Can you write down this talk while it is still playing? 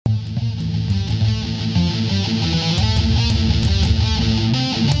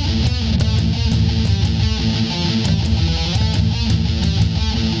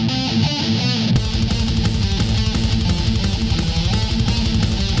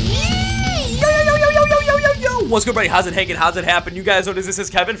What's good, buddy? How's it hanging? How's it happen? You guys know this is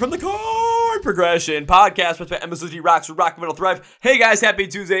Kevin from the Chord Progression Podcast, with MSOG Rocks with Rock Metal Thrive. Hey guys, happy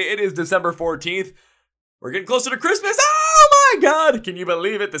Tuesday. It is December 14th. We're getting closer to Christmas. Oh my God. Can you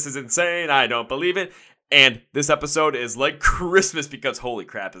believe it? This is insane. I don't believe it. And this episode is like Christmas because holy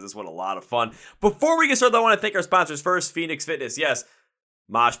crap, is this one a lot of fun. Before we get started, I want to thank our sponsors first, Phoenix Fitness. Yes,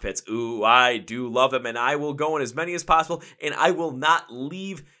 mosh pits. Ooh, I do love them, and I will go in as many as possible, and I will not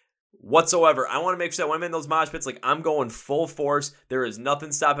leave whatsoever. I want to make sure that when I'm in those mosh pits, like, I'm going full force. There is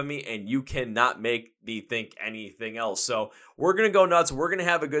nothing stopping me, and you cannot make me think anything else. So we're going to go nuts. We're going to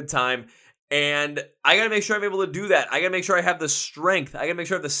have a good time. And I got to make sure I'm able to do that. I got to make sure I have the strength. I got to make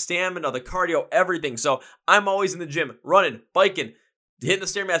sure I have the stamina, the cardio, everything. So I'm always in the gym, running, biking, hitting the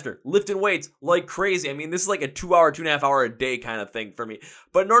Stairmaster, lifting weights like crazy. I mean, this is like a 2 hour, 2.5 hour a day kind of thing for me.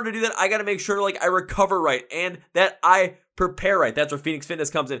 But in order to do that, I got to make sure like I recover right and that I prepare right. That's where Phoenix Fitness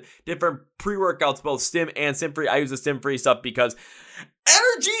comes in. Different pre-workouts, both Stim and Stim Free. I use the Stim Free stuff because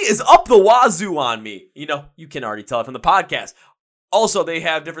energy is up the wazoo on me. You know, you can already tell it from the podcast. Also, they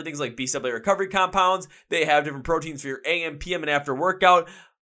have different things like BCAA recovery compounds. They have different proteins for your AM, PM, and after workout.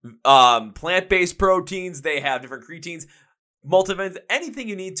 Plant-based proteins. They have different creatines, multivitamins, anything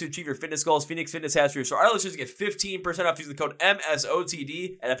you need to achieve your fitness goals. Phoenix Fitness has for you. So our listeners get 15% off using the code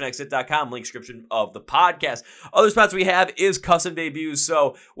MSOTD at fnxfit.com, link description of the podcast. Other spots we have is Custom Debuts.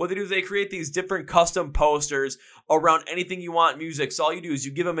 So what they do is they create these different custom posters around anything you want music. So all you do is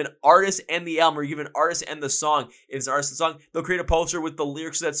you give them an artist and the album, or you give an artist and the song. If it's an artist and song, they'll create a poster with the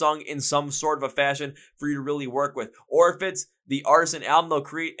lyrics of that song in some sort of a fashion for you to really work with. Or if it's the artist and album, they'll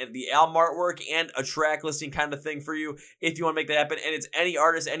create the album artwork and a track listing kind of thing for you if you want to make that happen. And it's any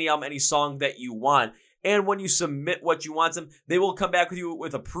artist, any album, any song that you want. And when you submit what you want them, they will come back with you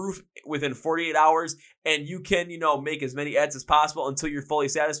with a proof within 48 hours. And you can, make as many edits as possible until you're fully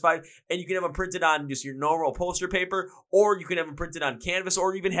satisfied. And you can have them printed on just your normal poster paper, or you can have them printed on canvas,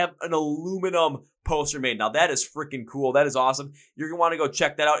 or even have an aluminum poster made. Now that is freaking cool. That is awesome. You're going to want to go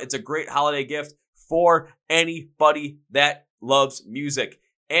check that out. It's a great holiday gift for anybody that loves music.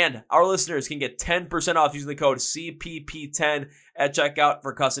 And our listeners can get 10% off using the code CPP10 at checkout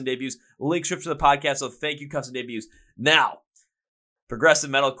for Custom Debuts. Link description to the podcast, so thank you, Custom Debuts. Now, progressive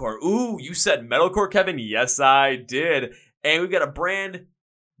metalcore. Ooh, you said metalcore, Kevin? Yes, I did. And we've got a brand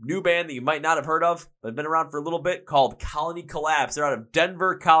new band that you might not have heard of, but have been around for a little bit, called Colony Collapse. They're out of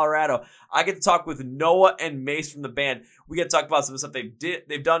Denver, Colorado. I get to talk with Noah and Mace from the band. We get to talk about some stuff they've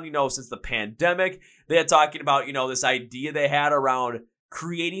done, since the pandemic. They had talking about, this idea they had around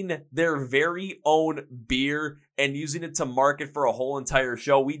creating their very own beer and using it to market for a whole entire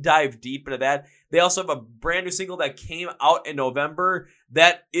show. We dive deep into that. They also have a brand new single that came out in November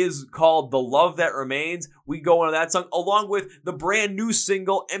that is called The Love That Remains. We go into that song along with the brand new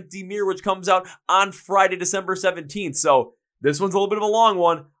single Empty Mirror, which comes out on Friday, December 17th. So this one's a little bit of a long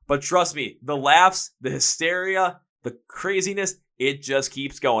one, but trust me, the laughs, the hysteria, the craziness, it just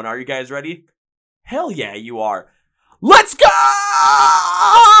keeps going. Are you guys ready? Hell yeah, you are. Let's go!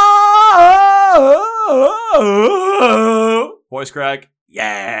 Voice crack.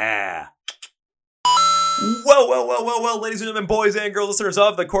 Yeah. Well, ladies and gentlemen, boys and girls, listeners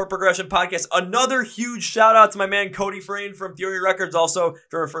of the Chord Progression Podcast. Another huge shout out to my man Cody Frayne from Theory Records, also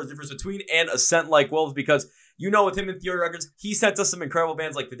drummer for The Difference Between and Ascent Like Wolves, because with him and Theory Records, he sent us some incredible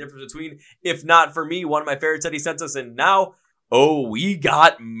bands like The Difference Between. If not for me, one of my favorites that he sent us, and now, we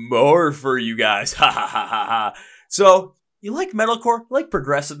got more for you guys. Ha ha ha ha ha. So, you like metalcore? Like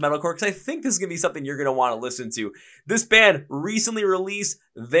progressive metalcore? Because I think this is going to be something you're going to want to listen to. This band recently released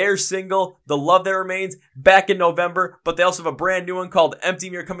their single, The Love That Remains, back in November. But they also have a brand new one called Empty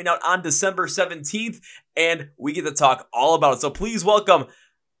Mirror coming out on December 17th. And we get to talk all about it. So please welcome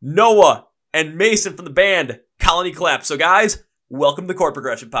Noah and Mason from the band Colony Collapse. So guys, welcome to the Chord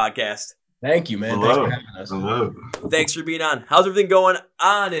Progression Podcast. Thank you, man. Hello. Thanks for having us. Hello. Thanks for being on. How's everything going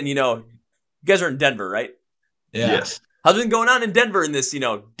on? And, you guys are in Denver, right? Yeah. Yes. How's it going on in Denver in this,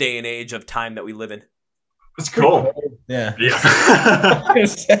 day and age of time that we live in? It's cool. Yeah. Yeah.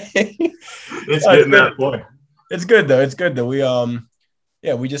 It's getting that point. It's good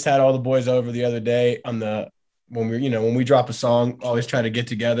though. We just had all the boys over the other day when we drop a song, always try to get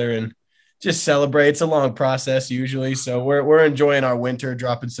together and just celebrate. It's a long process usually. So we're enjoying our winter,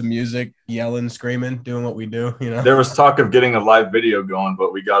 dropping some music, yelling, screaming, doing what we do, There was talk of getting a live video going,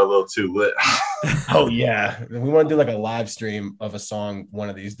 but we got a little too lit. Oh yeah. We want to do like a live stream of a song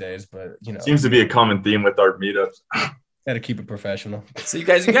one of these days, but seems to be a common theme with our meetups. Got to keep it professional. So you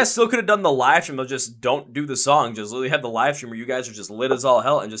guys still could have done the live stream. They'll just don't do the song. Just literally have the live stream where you guys are just lit as all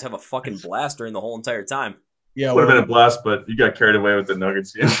hell and just have a fucking blast during the whole entire time. Yeah, would have been a blast, but you got carried away with the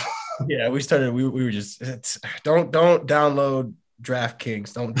Nuggets game. Yeah, we started. We were just don't download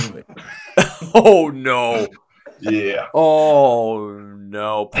DraftKings. Don't do it. Oh no. Yeah. Oh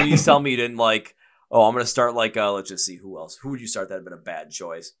no. Please tell me you didn't like. Oh, I'm gonna start like let's just see who else. Who would you start? That'd have been a bad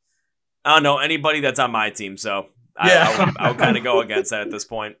choice. I don't know anybody that's on my team, so Yeah. I would kind of go against that at this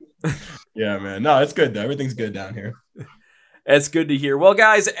point. Yeah, man. No, it's good though. Everything's good down here. It's good to hear. Well,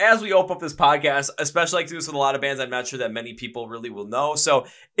 guys, as we open up this podcast, especially like to do this with a lot of bands, I'm not sure that many people really will know. So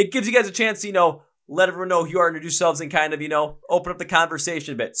it gives you guys a chance to, let everyone know who you are, introduce yourselves, and kind of, open up the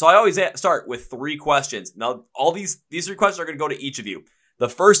conversation a bit. So I always start with 3 questions. Now, all these 3 questions are going to go to each of you. The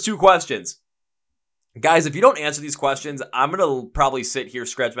first 2 questions. Guys, if you don't answer these questions, I'm going to probably sit here,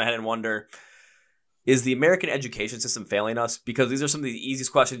 scratch my head, and wonder, is the American education system failing us? Because these are some of the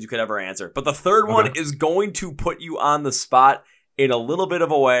easiest questions you could ever answer. But the third one is going to put you on the spot in a little bit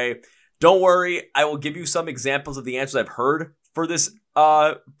of a way. Don't worry, I will give you some examples of the answers I've heard for this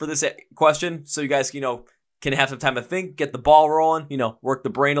question, so you guys can have some time to think, get the ball rolling, work the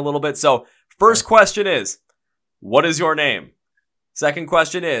brain a little bit. So first question is, what is your name? Second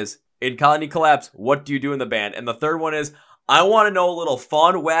question is, in Colony Collapse, what do you do in the band? And the third one is, I want to know a little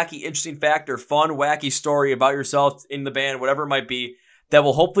fun, wacky, interesting fact or fun, wacky story about yourself in the band, whatever it might be, that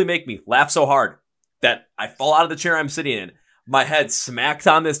will hopefully make me laugh so hard that I fall out of the chair I'm sitting in. My head smacked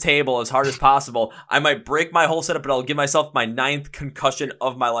on this table as hard as possible. I might break my whole setup, but I'll give myself my 9th concussion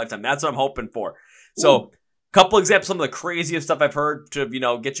of my lifetime. That's what I'm hoping for. So, couple examples, some of the craziest stuff I've heard to,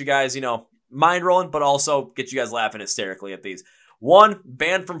 get you guys, mind rolling, but also get you guys laughing hysterically at these. One,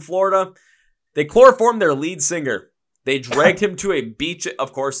 band from Florida. They chloroformed their lead singer. They dragged him to a beach,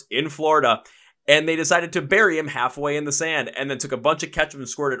 of course, in Florida, and they decided to bury him halfway in the sand, and then took a bunch of ketchup and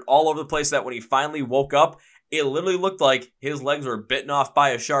squirted all over the place so that when he finally woke up, it literally looked like his legs were bitten off by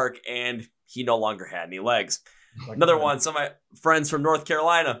a shark, and he no longer had any legs. Another one, some of my friends from North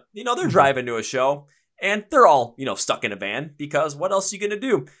Carolina, they're driving to a show, and they're all, stuck in a van, because what else are you going to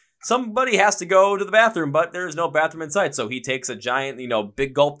do? Somebody has to go to the bathroom, but there's no bathroom in sight, so he takes a giant,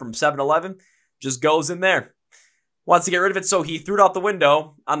 big gulp from 7-Eleven, just goes in there. Wants to get rid of it, so he threw it out the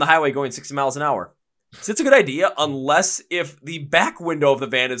window on the highway going 60 miles an hour. So it's a good idea, unless if the back window of the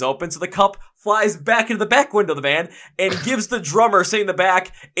van is open, so the cup flies back into the back window of the van and gives the drummer sitting in the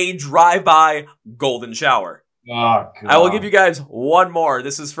back a drive-by golden shower. Oh, I will give you guys one more.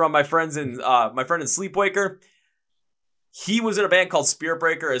 This is from my friend in Sleepwaker. He was in a band called Spirit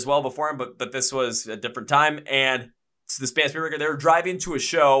Breaker as well before him, but this was a different time. And this band Spirit Breaker, they were driving to a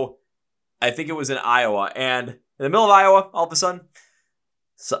show. I think it was in Iowa, and in the middle of Iowa, all of a sudden,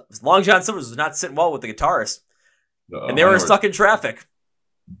 Long John Silver was not sitting well with the guitarist, and they were stuck in traffic,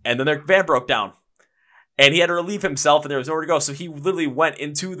 and then their van broke down, and he had to relieve himself, and there was nowhere to go, so he literally went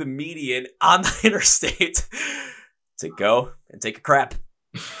into the median on the interstate to go and take a crap,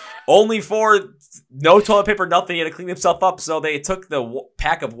 only for no toilet paper, nothing. He had to clean himself up, so they took the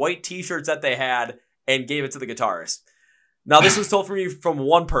pack of white t-shirts that they had and gave it to the guitarist. Now, this was told from me from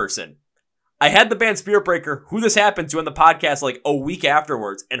one person. I had the band Spirit Breaker, who this happened to, on the podcast like a week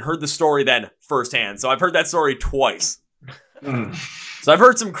afterwards, and heard the story then firsthand. So I've heard that story twice. So I've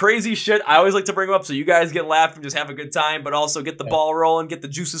heard some crazy shit. I always like to bring them up so you guys get laughed and just have a good time, but also get the ball rolling, get the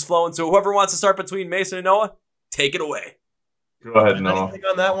juices flowing. So whoever wants to start between Mason and Noah, take it away. Go ahead, Noah. Anything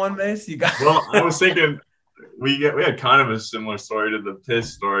on that one, Mace? You got? Well, I was thinking we had kind of a similar story to the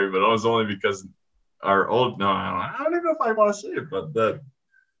piss story, but it was only because our old I don't even know if I want to say it, but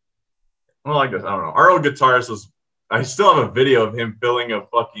I guess I don't know. Our old guitarist was. I still have a video of him filling a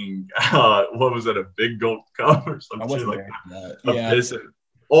fucking what was it, a big gold cup or some shit like that. Yeah. Piss.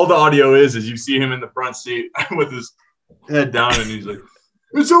 All the audio is you see him in the front seat with his head down, and he's like,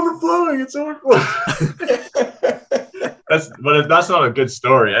 "It's overflowing! It's overflowing!" But that's not a good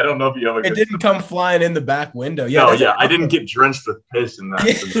story. I don't know if you have a. It didn't come flying in the back window. Yeah, no, yeah, I didn't get drenched with piss in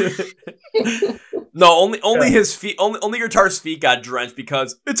that. No, only his feet. Only your guitar's feet got drenched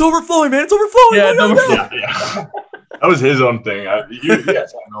because it's overflowing, man. It's overflowing. Yeah. That was his own thing. He had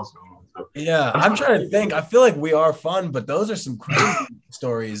something else going on. So. Yeah, I'm trying to think. I feel like we are fun, but those are some crazy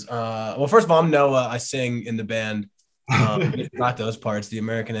stories. Well, first of all, I'm Noah. I sing in the band. Not those parts. The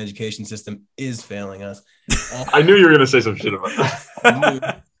American education system is failing us. I knew you were going to say some shit about that. I knew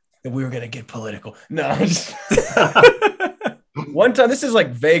that we were going to get political. No. One time, this is like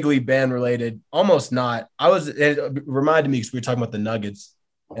vaguely band related, almost not. It reminded me because we were talking about the Nuggets,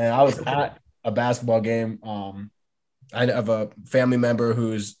 and I was at a basketball game. I have a family member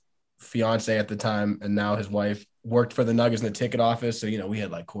whose fiance at the time and now his wife worked for the Nuggets in the ticket office. So, we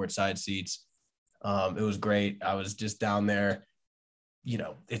had like courtside seats. It was great. I was just down there.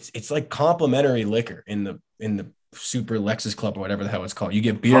 It's like complimentary liquor in the Super Lexus Club or whatever the hell it's called. You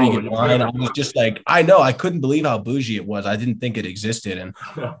get beer, you get wine. I was just like, I couldn't believe how bougie it was. I didn't think it existed. And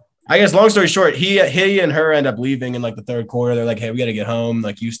I guess long story short, he and her end up leaving in like the third quarter. They're like, hey, we got to get home.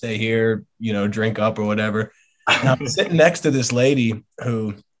 Like, you stay here, drink up or whatever. And I'm sitting next to this lady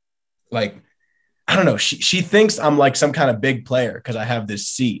who, like, I don't know. She thinks I'm like some kind of big player because I have this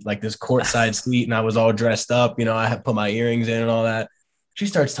seat, like this courtside seat, and I was all dressed up. I have put my earrings in and all that. She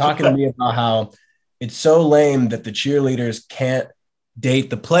starts talking to me about how it's so lame that the cheerleaders can't date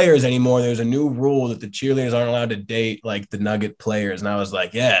the players anymore. There's a new rule that the cheerleaders aren't allowed to date like the Nugget players. And I was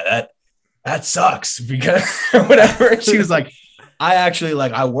like, yeah, that sucks because whatever. And she was like, I actually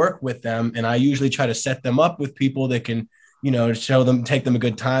I work with them and I usually try to set them up with people that can, take them a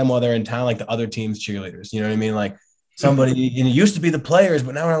good time while they're in town, like the other team's cheerleaders. You know what I mean? Like somebody, used to be the players,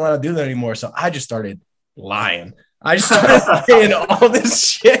 but now we're not allowed to do that anymore. So I just started lying. I just started saying all this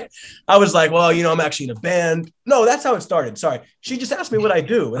shit. I was like, well, I'm actually in a band. No, that's how it started. Sorry. She just asked me what I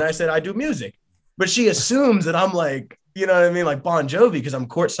do. And I said, I do music. But she assumes that I'm like, you know what I mean? Like Bon Jovi, because I'm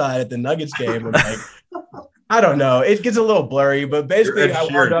courtside at the Nuggets game. And like, I don't know. It gets a little blurry, but basically I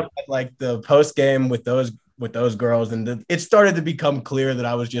wound up at like the post game with those girls. And it started to become clear that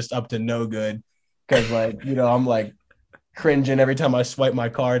I was just up to no good. Cause like, I'm like cringing every time I swipe my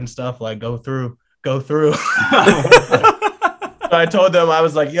card and stuff, like go through. So I told them, I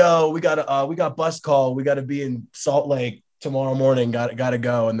was like, yo, we got bus call. We got to be in Salt Lake tomorrow morning. Got to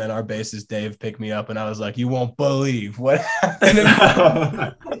go. And then our bassist Dave picked me up and I was like, you won't believe what happened.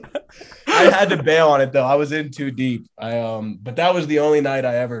 I had to bail on it though. I was in too deep. But that was the only night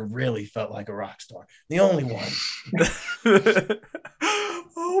I ever really felt like a rock star. The only one.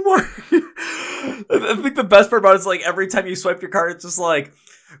 Oh my. I think the best part about it is like every time you swipe your card, it's just like,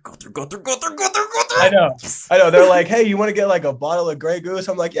 go through. I know. They're like, hey, you want to get like a bottle of Grey Goose?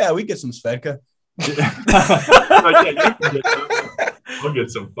 I'm like, yeah, we get some Svedka. I'll get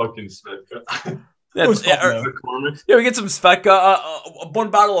some fucking Svedka. Yeah, we get some Svedka.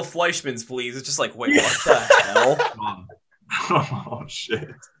 One bottle of Fleischmann's, please. It's just like, wait, what the hell? Oh, shit.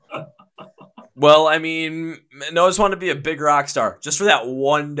 Well, I mean, no, I just want to be a big rock star just for that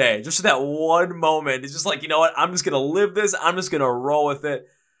one day, just for that one moment. It's just like, you know what? I'm just going to live this. I'm just going to roll with it.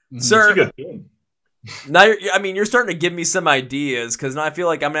 Mm-hmm. Sir, now you're starting to give me some ideas because now I feel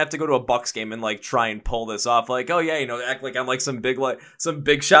like I'm going to have to go to a Bucks game and like try and pull this off. Like, oh yeah, act like I'm like some big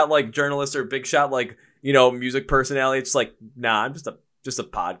shot like journalist or big shot like, music personality. It's like, nah, I'm just a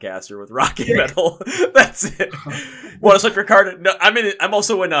podcaster with rock and metal. That's it. Want to swipe your card? No, I'm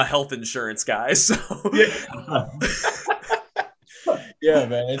also in a health insurance guy. So yeah,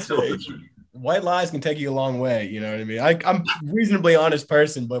 man. It's white lies can take you a long way. You know what I mean? I'm a reasonably honest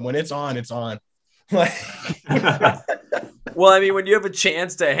person, but when it's on, it's on. Well, I mean, when you have a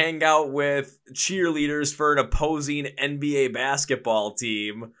chance to hang out with cheerleaders for an opposing NBA basketball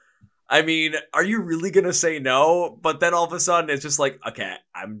team, I mean, are you really going to say no? But then all of a sudden it's just like, okay,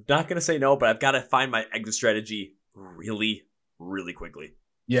 I'm not going to say no, but I've got to find my exit strategy really, really quickly.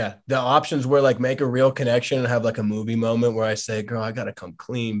 Yeah. The options were like make a real connection and have like a movie moment where I say, girl, I got to come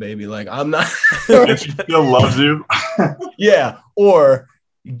clean, baby. Like I'm not. And she still loves you. Yeah. Or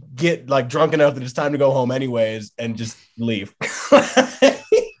get like drunk enough that it's time to go home anyways and just leave.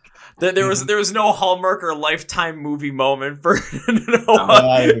 There was no Hallmark or Lifetime movie moment for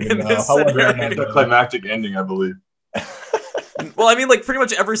Noah in this scenario. The climactic ending, I believe. Well, I mean, like pretty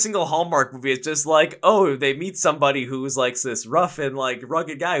much every single Hallmark movie, it's just like, oh, they meet somebody who's like this rough and like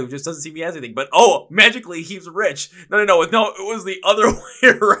rugged guy who just doesn't seem to have anything, but oh, magically he's rich. No, it was the other way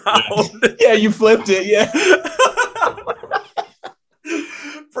around. Yeah, you flipped it. Yeah.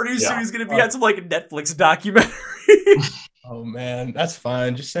 Pretty soon he's gonna be on some like Netflix documentary. Oh man, that's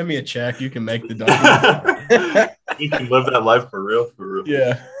fine. Just send me a check. You can make the documentary. You can live that life for real.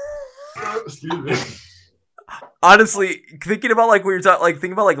 Yeah. Excuse me. Honestly, thinking about like when you're talking, like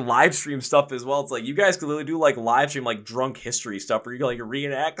thinking about like live stream stuff as well. It's like you guys could literally do like live stream like drunk history stuff, where you can like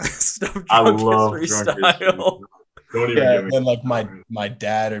reenact stuff drunk history style. Don't even give me. Then like my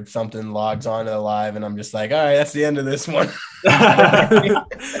dad or something logs on to the live, and I'm just like, all right, that's the end of this one.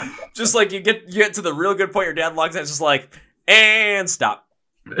 Just like you get to the real good point, your dad logs in, it's just like, and stop.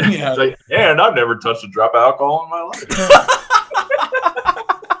 Yeah. Like, and I've never touched a drop of alcohol in my life.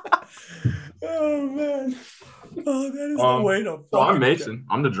 Oh man. Oh, that is the way to. So I'm Mason.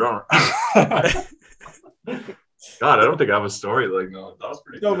 I'm the drummer. God, I don't think I have a story like no. That was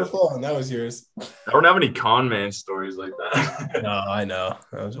pretty good. That was yours. I don't have any con man stories like that. No, I know.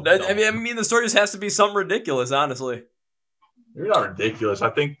 I mean, the story just has to be something ridiculous, honestly. Maybe not ridiculous. I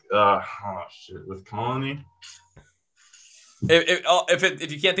think, with Colony,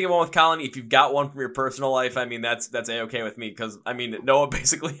 If you can't think of one with Colin, if you've got one from your personal life, I mean that's A-okay with me, because I mean Noah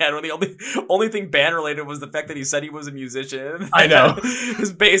basically had one. The only thing band related was the fact that he said he was a musician. I know.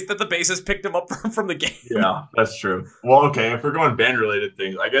 That the bassist picked him up from the game. Yeah, that's true. Well, okay, if we're going band related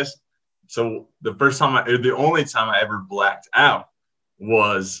things, I guess. So the only time I ever blacked out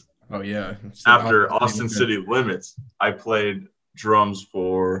was after Austin City Limits. I played drums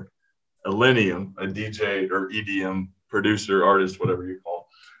for Illenium, a DJ or EDM producer, artist, whatever you call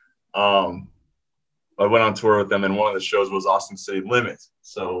it. I went on tour with them, and one of the shows was Austin City Limits.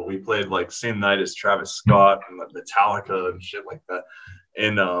 So we played like same night as Travis Scott and like Metallica and shit like that.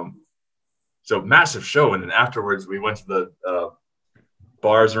 And so massive show. And then afterwards we went to the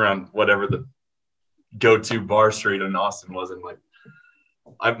bars around whatever the go-to bar street in Austin was. And like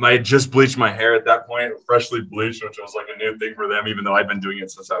I had just bleached my hair at that point, freshly bleached, which was like a new thing for them, even though I'd been doing it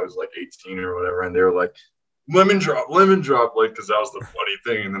since I was like 18 or whatever. And they were like, lemon drop, like, because that was the funny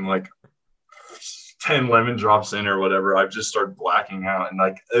thing. And then like 10 lemon drops in or whatever, I've just started blacking out. And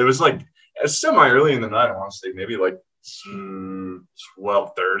like, it was like semi early in the night, I want to say maybe like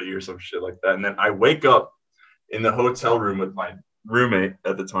 12:30 or some shit like that. And then I wake up in the hotel room with my roommate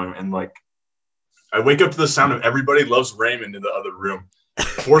at the time. And like, I wake up to the sound of Everybody Loves Raymond in the other room,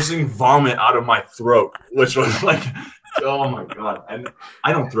 forcing vomit out of my throat, which was like, oh my God. And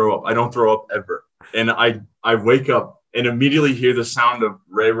I don't throw up ever. And I wake up and immediately hear the sound of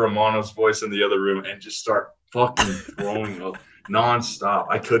Ray Romano's voice in the other room and just start fucking throwing up nonstop.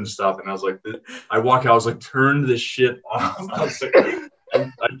 I couldn't stop. And I was like, I walk out, I was like, turn this shit off. I was like,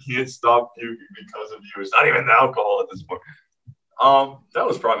 I can't stop puking because of you. It's not even the alcohol at this point. That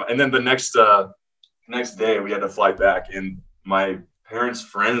was probably, and then the next day we had to fly back, and my parents'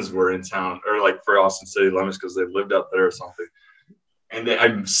 friends were in town, or like for Austin City Limits, because they lived out there or something. And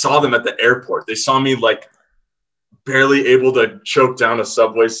I saw them at the airport. They saw me like barely able to choke down a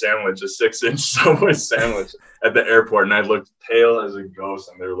Subway sandwich, a 6-inch Subway sandwich at the airport. And I looked pale as a ghost.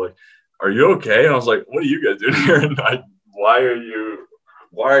 And they were like, "Are you okay?" And I was like, "What are you guys doing here?" And why are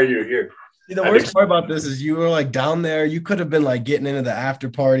you here? See, the worst part about this is you were like down there. You could have been like getting into the after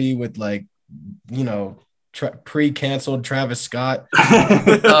party with like, you know, pre-canceled Travis Scott.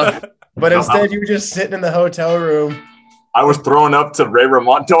 But instead you were just sitting in the hotel room. I was throwing up to Ray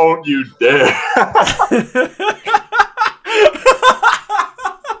Romano. Don't you dare.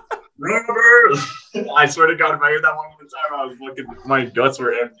 I swear to God, if I heard that one more time, I was looking, my guts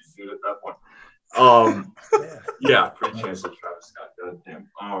were empty, dude, at that point. Yeah, pre-canceled Travis Scott. God damn.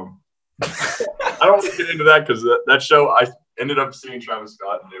 I don't want to get into that because that show, I ended up seeing Travis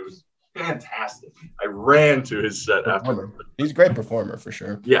Scott, and it was fantastic. I ran to his set after. He's a great performer for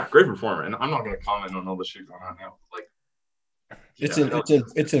sure. Yeah, great performer. And I'm not going to comment on all the shit going on now. Like, it's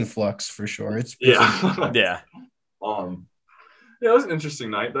in flux for sure. Yeah. Yeah, it was an interesting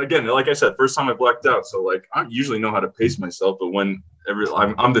night. But again, like I said, first time I blacked out. So like, I usually know how to pace myself, but when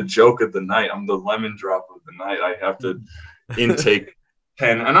I'm the joke of the night, I'm the lemon drop of the night. I have to intake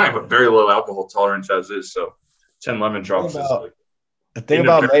 10, and I have a very low alcohol tolerance as is. So 10 lemon drops is like. The thing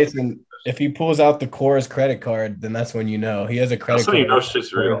about Mason, if he pulls out the Coors credit card, then that's when you know he has a credit card. That's when you know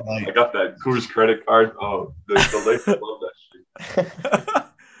shit's real. I got that Coors credit card. Oh, the ladies love that shit.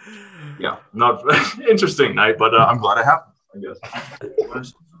 Yeah, not interesting night, but I'm glad it happened, I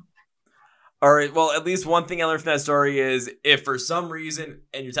guess. All right. Well, at least one thing I learned from that story is if for some reason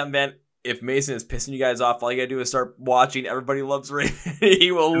in your time event, if Mason is pissing you guys off, all you gotta do is start watching Everybody Loves Raymond.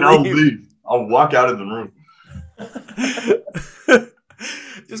 He will leave. I'll walk out of the room.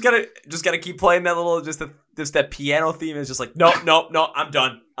 Just gotta keep playing that little just that piano theme. It's just like no, I'm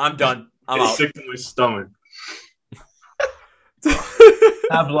done. I'm out. Sick to my stomach.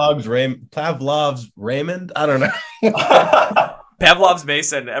 Pavlov's Raymond. I don't know. Pavlov's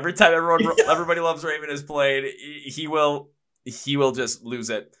Mason. Every time Everybody Loves Raymond is played, he will just lose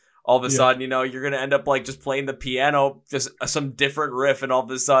it. All of a sudden, you're gonna end up like just playing the piano, just some different riff, and all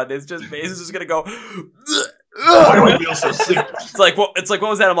of a sudden, it's just Mason's just gonna go. Why do I feel so sick? It's like what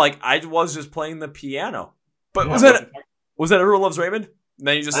was that? I'm like, I was just playing the piano, but was that Everyone Loves Raymond? And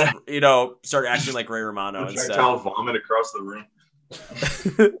then you just start acting like Ray Romano instead. Projectile vomit across the room.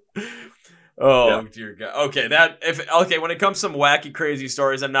 Dear God. Okay, when it comes to some wacky, crazy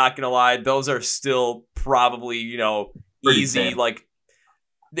stories, I'm not gonna lie, those are still probably easy, tame. Like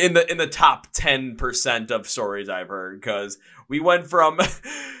in the top 10% of stories I've heard, because we went from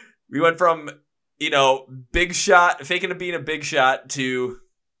big shot, faking to being a big shot, to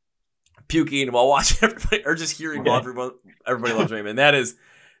puking while watching everybody, or just hearing while Everybody Loves Raymond. That is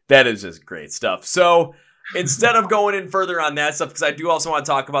just great stuff. So instead of going in further on that stuff, because I do also want to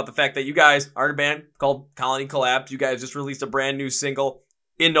talk about the fact that you guys are in a band called Colony Collapse. You guys just released a brand new single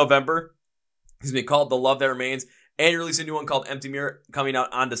in November, called The Love That Remains, and you released a new one called Empty Mirror coming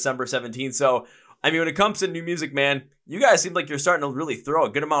out on December 17th. So, I mean, when it comes to new music, man, you guys seem like you're starting to really throw a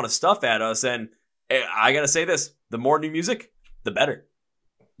good amount of stuff at us, and I gotta say this, the more new music, the better.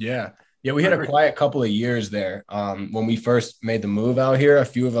 Yeah, we had a quiet couple of years there. When we first made the move out here, a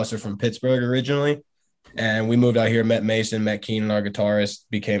few of us are from Pittsburgh originally, and we moved out here, met Mason, met Keenan, our guitarist,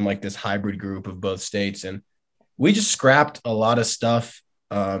 became like this hybrid group of both states, and we just scrapped a lot of stuff,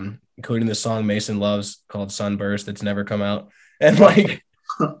 including the song Mason loves called Sunburst that's never come out. And like,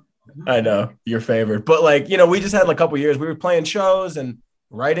 I know your favorite, but like, you know, we just had like a couple of years, we were playing shows and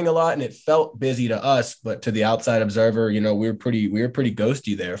writing a lot, and it felt busy to us, but to the outside observer, you know, we were pretty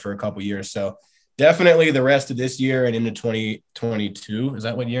ghosty there for a couple of years. So definitely the rest of this year and into 2022, is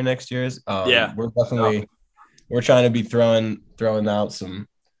that what year next year is? Yeah, we're trying to be throwing out some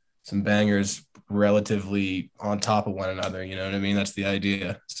bangers relatively on top of one another. You know what I mean? That's the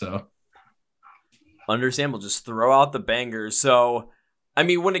idea. So understandable. Just throw out the bangers. So, I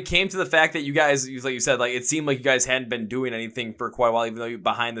mean, when it came to the fact that you guys, like you said, like it seemed like you guys hadn't been doing anything for quite a while, even though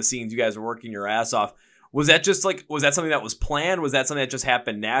behind the scenes you guys were working your ass off. Was that something that was planned? Was that something that just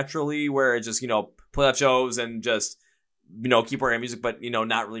happened naturally, where it just, you know, play off shows and just, you know, keep working on music, but, you know,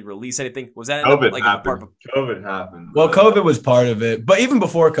 not really release anything? Was that COVID like happened? COVID happened. Well, COVID was part of it, but even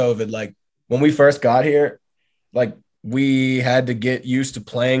before COVID, like when we first got here, like we had to get used to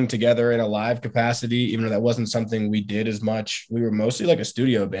playing together in a live capacity, even though that wasn't something we did as much. We were mostly like a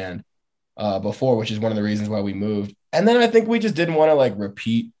studio band before, which is one of the reasons why we moved. And then I think we just didn't want to like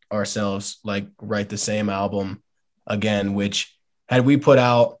repeat ourselves, like write the same album again, which had we put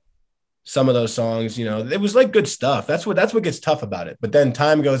out some of those songs, you know, it was like good stuff. That's what gets tough about it. But then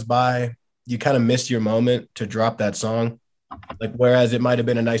time goes by, you kind of miss your moment to drop that song. Like, whereas it might've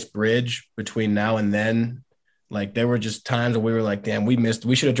been a nice bridge between now and then, like there were just times where we were like, damn, we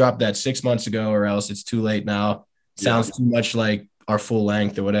should have dropped that 6 months ago, or else it's too late now. Sounds too much like our full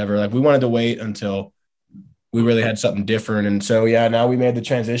length or whatever. Like we wanted to wait until we really had something different. And so, yeah, now we made the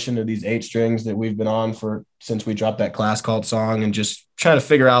transition to these 8 strings that we've been on since we dropped that Class Cult song, and just trying to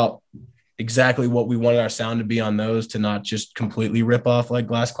figure out exactly what we wanted our sound to be on those, to not just completely rip off like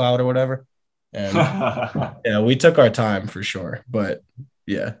Glass Cloud or whatever. And yeah, we took our time for sure, but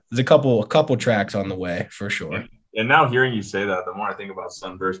yeah, there's a couple tracks on the way for sure. And now hearing you say that, the more I think about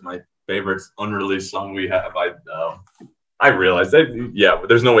Sunburst, my favorite unreleased song we have, I realized that, yeah,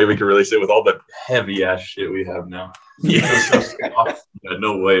 there's no way we can release it with all the heavy ass shit we have now. Yeah.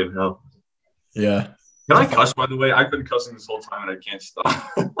 No way in hell. Yeah. Can I cuss, by the way? I've been cussing this whole time and I can't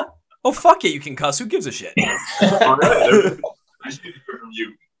stop. Oh, fuck yeah, you can cuss. Who gives a shit? All right. Nice to hear from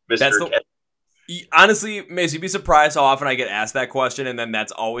you, Mr. Honestly, Mace, you'd be surprised how often I get asked that question, and then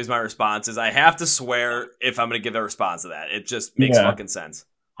that's always my response is I have to swear if I'm going to give a response to that. It just makes fucking sense.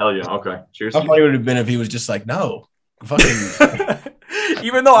 Hell yeah. Okay. Cheers. How funny would it have been if he was just like, no. Fucking.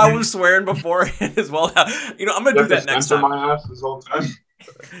 Even though I was swearing beforehand as well. You know, I'm going to do that next time. My ass this whole time.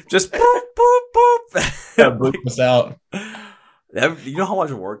 Just boop, boop, boop. Yeah, boop us out. You know how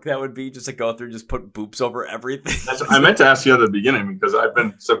much work that would be just to go through and just put boops over everything? I meant to ask you at the beginning because I've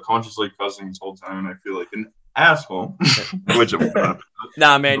been subconsciously cussing this whole time and I feel like an asshole. Which I'm not.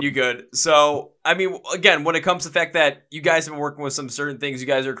 Nah, man, you good. So, I mean, again, when it comes to the fact that you guys have been working with some certain things, you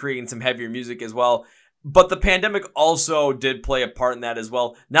guys are creating some heavier music as well. But the pandemic also did play a part in that as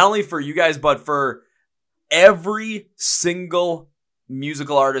well. Not only for you guys, but for every single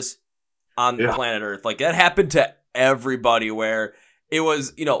musical artist on the planet Earth. Like, that happened to everybody, where it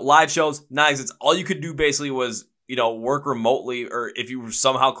was, you know, live shows, not exist. All you could do basically was, you know, work remotely, or if you were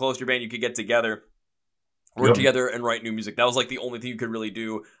somehow close to your band, you could get together, work together and write new music. That was like the only thing you could really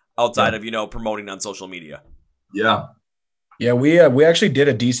do outside of, you know, promoting on social media. Yeah. Yeah, we actually did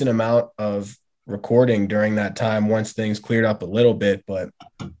a decent amount of recording during that time once things cleared up a little bit, but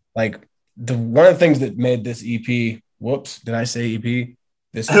like one of the things that made this EP, whoops, did I say EP?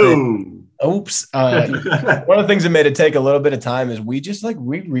 Oops. One of the things that made it take a little bit of time is we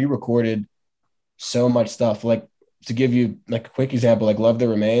re-recorded so much stuff. Like, to give you like a quick example, like Love That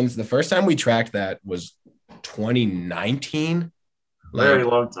Remains, the first time we tracked that was 2019. Very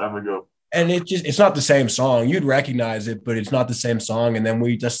long time ago. And it's not the same song. You'd recognize it, but it's not the same song. And then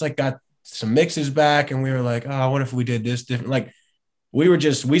we just like got some mixes back and we were like, oh, what if we did this different? Like we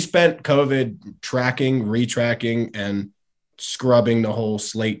spent COVID tracking, retracking, and scrubbing the whole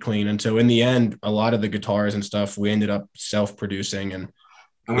slate clean. And so in the end, a lot of the guitars and stuff we ended up self-producing, and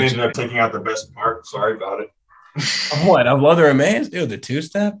we ended up taking out the best part. Sorry about it. What? I Love That Remains? Dude, the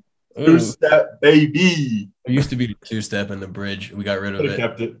two-step? Two-step, baby. It used to be the two-step in the bridge. We got rid of Could have it.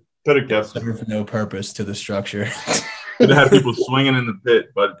 kept it. Could have kept it. Served no purpose to the structure. Could have had people swinging in the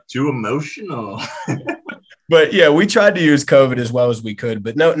pit, but too emotional. But yeah, we tried to use COVID as well as we could,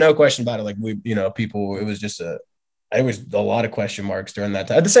 but no question about it. Like people, it was a lot of question marks during that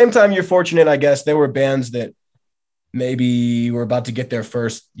time. At the same time, you're fortunate, I guess. There were bands that maybe were about to get their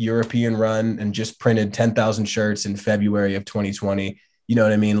first European run and just printed 10,000 shirts in February of 2020. You know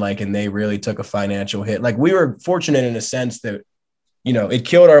what I mean? Like, and they really took a financial hit. Like, we were fortunate in a sense that, it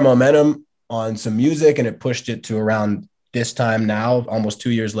killed our momentum on some music and it pushed it to around this time now, almost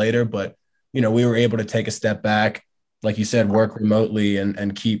 2 years later. But, we were able to take a step back, like you said, work remotely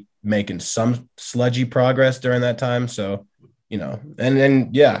and keep making some sludgy progress during that time. So, and then,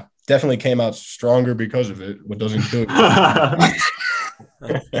 yeah, definitely came out stronger because of it. What doesn't kill you.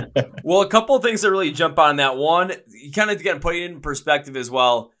 Well, a couple of things that really jump on that. One, you kind of again put it in perspective as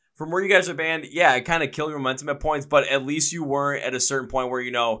well. From where you guys are banned, yeah, it kind of killed your momentum at points, but at least you weren't at a certain point where,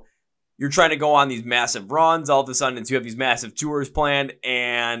 you're trying to go on these massive runs. All of a sudden, you have these massive tours planned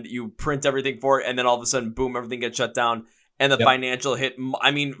and you print everything for it. And then all of a sudden, boom, everything gets shut down. And the financial hit,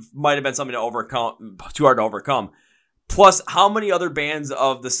 might have been something to overcome, too hard to overcome. Plus, how many other bands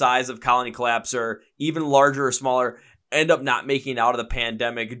of the size of Colony Collapse, even larger or smaller, end up not making it out of the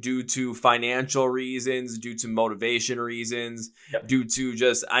pandemic due to financial reasons, due to motivation reasons, due to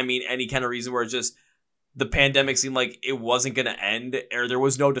just, any kind of reason where it's just the pandemic seemed like it wasn't going to end, or there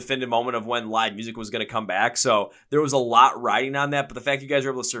was no definitive moment of when live music was going to come back. So there was a lot riding on that. But the fact you guys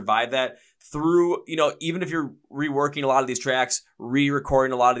were able to survive that through, even if you're reworking a lot of these tracks,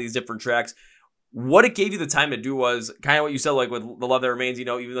 re-recording a lot of these different tracks, what it gave you the time to do was kind of what you said, like with The Love That Remains,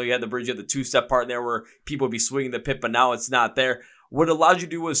 even though you had the bridge, you had the two-step part in there where people would be swinging the pit, but now it's not there. What it allowed you to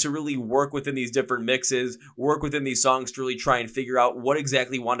do was to really work within these different mixes, work within these songs to really try and figure out what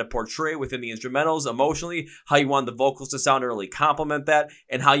exactly you wanted to portray within the instrumentals, emotionally, how you wanted the vocals to sound to really complement that,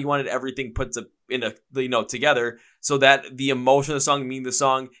 and how you wanted everything put together so that the emotion of the song, meaning the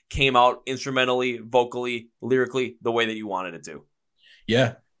song, came out instrumentally, vocally, lyrically, the way that you wanted it to.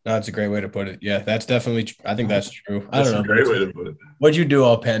 Yeah. No, that's a great way to put it. Yeah, that's definitely, I think that's true. I don't know. That's a great way to put it. What'd you do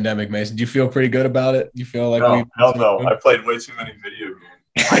all pandemic, Mason? Do you feel pretty good about it? Do you feel like hell no. I played way too many video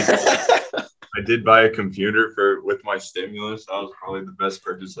games. I did buy a computer with my stimulus. That was probably the best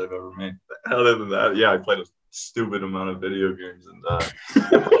purchase I've ever made. Other than that, yeah, I played a stupid amount of video games and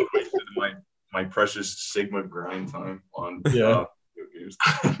wasted my precious Sigma grind time on video games.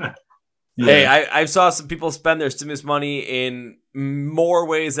 Yeah. Hey, I saw some people spend their stimulus money in more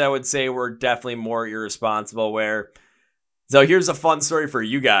ways that I would say were definitely more irresponsible. So here's a fun story for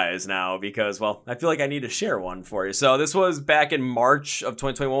you guys now because, well, I feel like I need to share one for you. So this was back in March of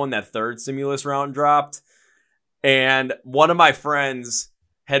 2021 when that third stimulus round dropped. And one of my friends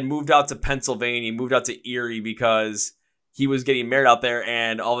had moved out to Pennsylvania, moved out to Erie because he was getting married out there,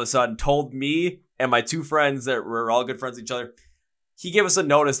 and all of a sudden told me and my two friends that were all good friends with each other, he gave us a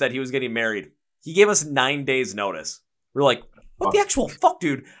notice that he was getting married. He gave us 9 days notice. We're like, what the actual fuck,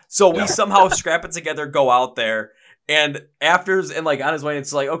 dude? So we somehow scrap it together, go out there. And on his way,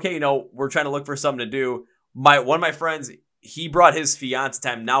 it's like, okay, we're trying to look for something to do. One of my friends, he brought his fiance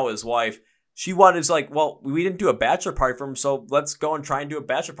time, now his wife. She wanted to well, we didn't do a bachelor party for him, so let's go and try and do a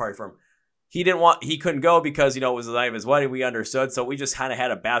bachelor party for him. He couldn't go because, it was the night of his wedding. We understood. So we just kind of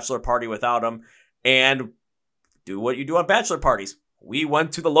had a bachelor party without him and do what you do on bachelor parties. We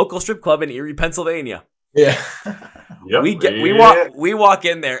went to the local strip club in Erie, Pennsylvania. Yeah. Yep. We walk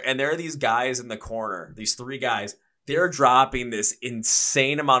in there, and there are these guys in the corner, these 3 guys. They're dropping this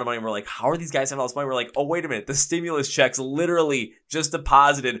insane amount of money. We're like, how are these guys having all this money? We're like, oh, wait a minute. The stimulus checks literally just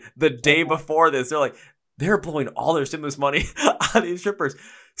deposited the day before this. They're blowing all their stimulus money on these strippers.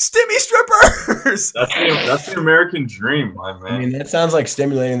 Stimmy strippers! That's the American dream, my man. I mean, that sounds like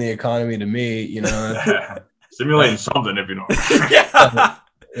stimulating the economy to me, Stimulating something, if you know. Yeah.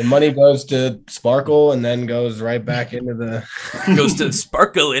 The money goes to Sparkle and then goes right back into the... Goes to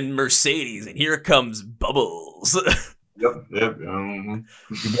Sparkle and Mercedes, and here comes Bubbles. Yep. You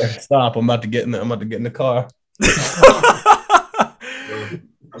better stop. I'm about to get in the car.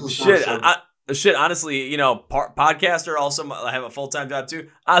 Shit, honestly, podcaster, also I have a full-time job too.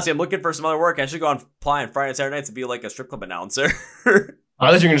 Honestly, I'm looking for some other work. I should go and apply on Friday and Saturday nights to be like a strip club announcer. I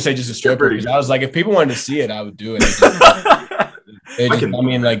thought you were going to say just a stripper. Because I was like, if people wanted to see it, I would do it.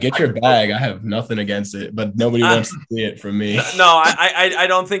 Get your bag. I have nothing against it, but nobody wants to see it from me. No, I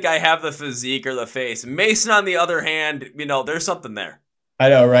don't think I have the physique or the face. Mason, on the other hand, there's something there. I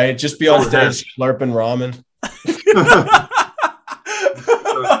know, right? Just be on stage slurping ramen.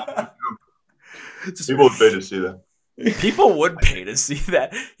 People would pay to see that. People would pay to see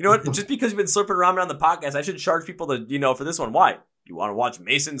that. You know what? Just because you've been slurping ramen on the podcast, I should charge people to, for this one. Why? You want to watch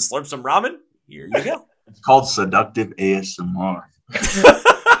Mason slurp some ramen? Here you go. It's called seductive ASMR.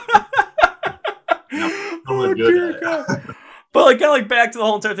 Oh, dear God. But like, kind of like back to the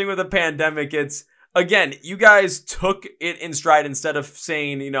whole entire thing with the pandemic. It's, again, you guys took it in stride instead of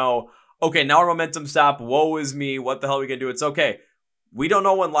saying, okay, now our momentum stopped. Woe is me. What the hell are we going to do? It's okay. We don't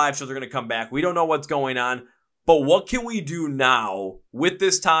know when live shows are going to come back. We don't know what's going on. But what can we do now with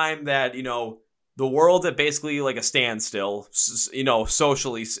this time that, the world's at basically like a standstill,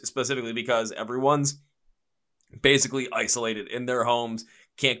 socially specifically, because everyone's basically isolated in their homes,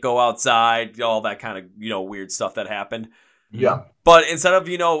 can't go outside, all that kind of, weird stuff that happened. Yeah. But instead of,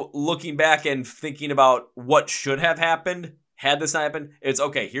 looking back and thinking about what should have happened, had this not happened, it's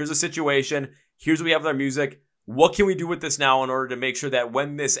okay, here's a situation, here's what we have with our music. What can we do with this now in order to make sure that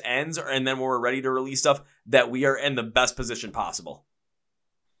when this ends and then when we're ready to release stuff, that we are in the best position possible?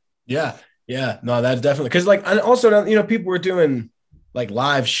 Yeah. Yeah. No, that's definitely because and also, people were doing like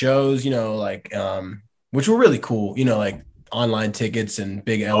live shows, which were really cool, like online tickets and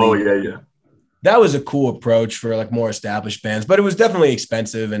big LED. Oh, yeah. That was a cool approach for like more established bands, but it was definitely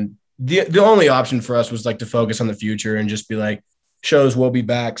expensive. And the only option for us was like to focus on the future and just be like, shows will be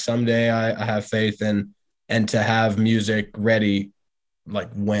back someday. I have faith and to have music ready, like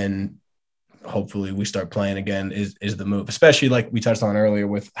when hopefully we start playing again is the move, especially like we touched on earlier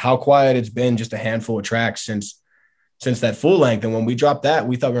with how quiet it's been, just a handful of tracks since that full length. And when we dropped that,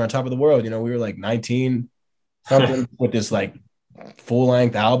 we thought we were on top of the world. We were like 19 something with this like full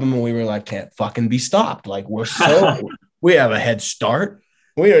length album. And we were like, can't fucking be stopped. Like we have a head start.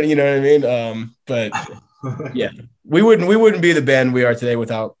 We don't, you know what I mean? But yeah, we wouldn't be the band we are today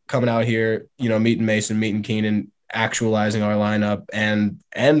without coming out here, meeting Mason, meeting Keenan, actualizing our lineup and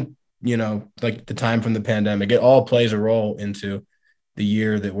like the time from the pandemic. It all plays a role into the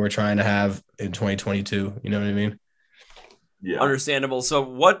year that we're trying to have in 2022. You know what I mean? Yeah. Understandable. So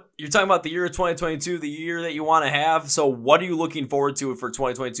what you're talking about, the year of 2022, the year that you want to have. So what are you looking forward to for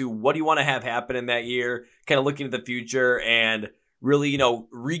 2022? What do you want to have happen in that year? Kind of looking at the future and really,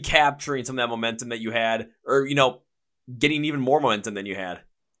 recapturing some of that momentum that you had, or, getting even more momentum than you had.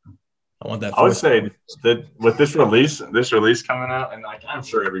 I want that. I would say that with this release coming out, and I'm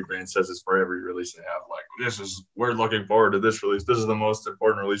sure every band says this for every release they have, like, we're looking forward to this release. This is the most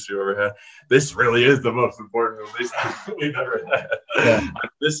important release you've ever had. This really is the most important release we've ever had. Yeah.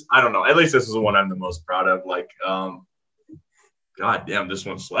 I don't know. At least this is the one I'm the most proud of. Like, God damn, this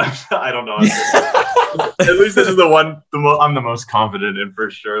one slaps. I don't know. At least this is the one I'm the most confident in for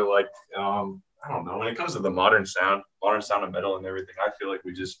sure. Like, I don't know. When it comes to the modern sound of metal and everything, I feel like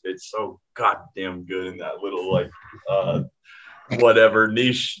we just fit so goddamn good in that little whatever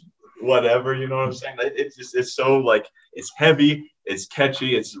niche, whatever, you know what I'm saying? It's so like, it's heavy, it's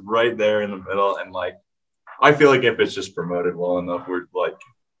catchy, it's right there in the middle, and like, I feel like if it's just promoted well enough, we're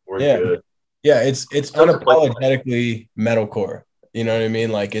good. Yeah, it's unapologetically metalcore. You know what I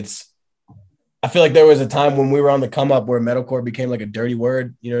mean? Like I feel like there was a time when we were on the come up where metalcore became like a dirty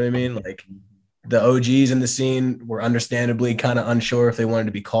word. You know what I mean? Like the OGs in the scene were understandably kind of unsure if they wanted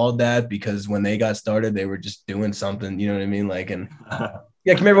to be called that, because when they got started, they were just doing something. You know what I mean? Like, and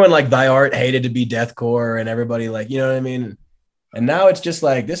yeah, everyone like Thy Art hated to be deathcore, and everybody like, you know what I mean? And now it's just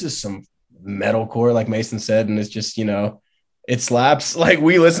like, this is some metalcore, like Mason said, and it's just, it slaps. Like,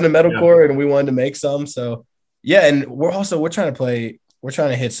 we listen to metalcore and we wanted to make some. So yeah, and we're trying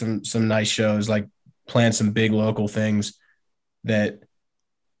to hit some nice shows, like plan some big local things that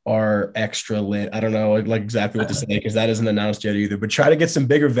are extra lit. I don't know like exactly what to say, because that isn't announced yet either, but try to get some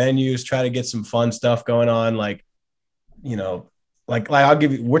bigger venues, try to get some fun stuff going on. Like,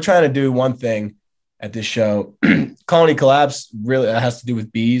 we're trying to do one thing at this show. Colony Collapse, really, it has to do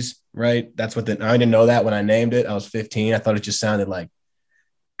with bees, right? That's what I didn't know that when I named it. I was 15. I thought it just sounded like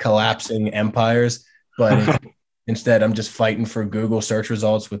collapsing empires, but instead I'm just fighting for Google search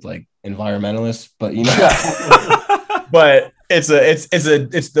results with like environmentalists, but but it's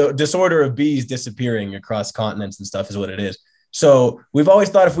the disorder of bees disappearing across continents and stuff is what it is. So we've always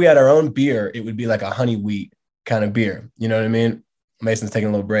thought if we had our own beer, it would be like a honey wheat kind of beer. You know what I mean? Mason's taking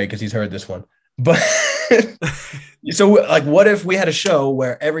a little break because he's heard this one. But so like, what if we had a show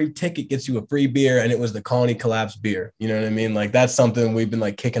where every ticket gets you a free beer and it was the Colony Collapse beer? You know what I mean? Like, that's something we've been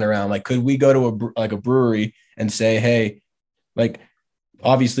like kicking around. Like, could we go to a brewery and say, hey, like,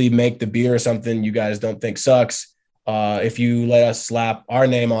 obviously make the beer something you guys don't think sucks. If you let us slap our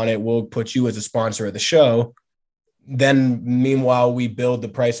name on it, we'll put you as a sponsor of the show. Then meanwhile, we build the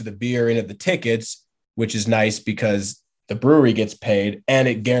price of the beer into the tickets, which is nice because the brewery gets paid, and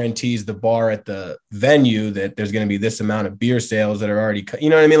it guarantees the bar at the venue that there's going to be this amount of beer sales that are already, you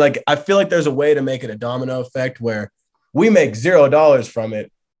know what I mean? Like, I feel like there's a way to make it a domino effect where we make $0 from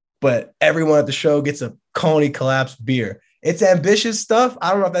it, but everyone at the show gets a Colony Collapse beer. It's ambitious stuff.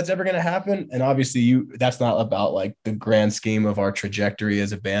 I don't know if that's ever going to happen. And obviously that's not about like the grand scheme of our trajectory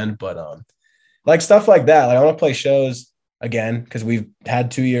as a band, but like stuff like that. Like I want to play shows again, because we've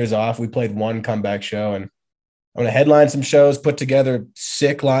had 2 years off. We played one comeback show, and I'm going to headline some shows, put together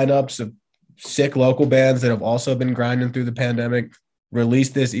sick lineups of sick local bands that have also been grinding through the pandemic, release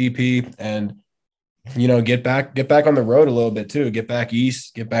this EP, and, you know, get back on the road a little bit too, get back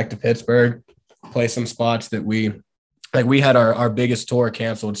east, get back to Pittsburgh, play some spots that we had our biggest tour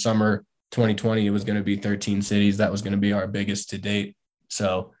canceled summer 2020. It was going to be 13 cities. That was going to be our biggest to date.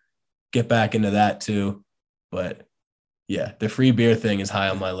 So get back into that too. But yeah, the free beer thing is high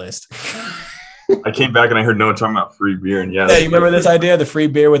on my list. I came back and I heard no one talking about free beer, and Yeah, you remember this idea, the free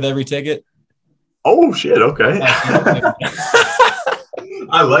beer with every ticket? Oh shit! Okay,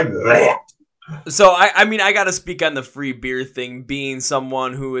 I like that. So I mean, I got to speak on the free beer thing, being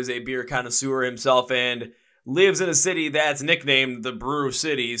someone who is a beer connoisseur himself and lives in a city that's nicknamed the Brew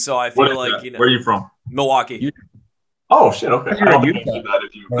City. So I feel like that? You know, Where are you from? Milwaukee. Oh shit! Okay, You're I don't in think I did Utah. that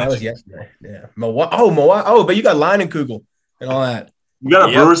if you. Well, that was yesterday. Yeah, Milwaukee. Oh, but you got Leinenkugel and all that. You got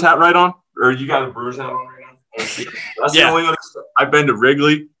a Brewers hat right on, or you got a Brewers hat on right now? That's the only other stuff. I've been to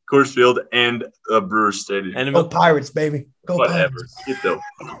Wrigley, Coors Field, and Brewers Stadium. And Go Pirates, baby. Go Whatever. Pirates. Get the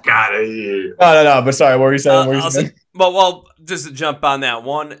fuck out of here. No. But sorry, what were you saying? Well, just to jump on that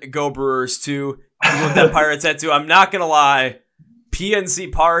one, go Brewers too. With that Pirates hat too. I'm not gonna lie,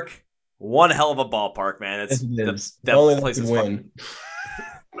 PNC Park, one hell of a ballpark, man. It's that only place is win.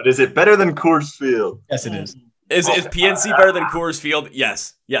 But is it better than Coors Field? Yes, it is. Is PNC better than Coors Field?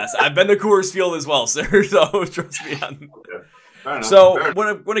 Yes. I've been to Coors Field as well, sir. So trust me on. Okay. So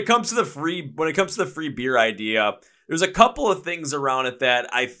when it comes to the free beer idea, there's a couple of things around it that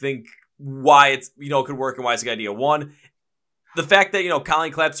I think why it's could work and why it's a good idea. One, the fact that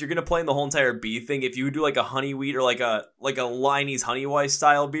Colony Collapse, you're gonna play in the whole entire B thing. If you do like a honey wheat or like a Liney's Honey Weiss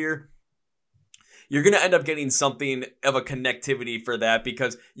style beer, you're going to end up getting something of a connectivity for that,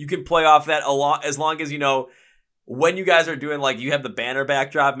 because you can play off that a lot as long as, when you guys are doing, like, you have the banner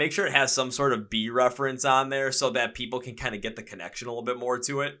backdrop, make sure it has some sort of B reference on there so that people can kind of get the connection a little bit more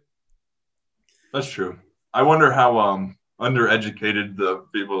to it. That's true. I wonder how undereducated the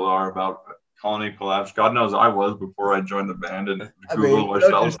people are about Colony Collapse. God knows I was before I joined the band and Google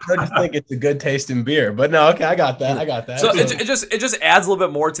ourselves. I just think it's a good taste in beer. But no, okay, I got that. So it just adds a little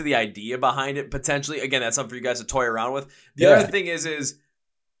bit more to the idea behind it, potentially. Again, that's something for you guys to toy around with. The other thing is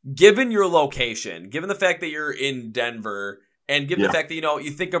given your location, given the fact that you're in Denver, and given the fact that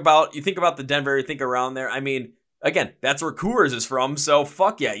you think about the Denver, you think around there. I mean, again, that's where Coors is from. So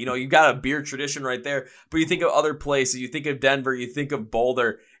fuck yeah, you got a beer tradition right there. But you think of other places, you think of Denver, you think of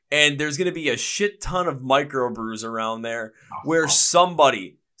Boulder. And there's going to be a shit ton of microbrews around there where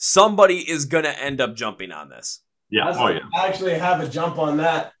somebody is going to end up jumping on this. Yeah. I actually have a jump on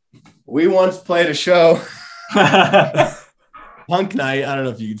that. We once played a show, Punk Night. I don't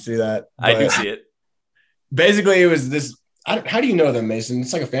know if you can see that. I do see it. Basically, it was this. How do you know them, Mason?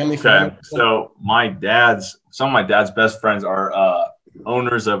 It's like a family friend. Okay. So some of my dad's best friends are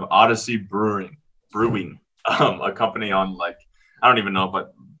owners of Odyssey Brewing, a company on I don't even know,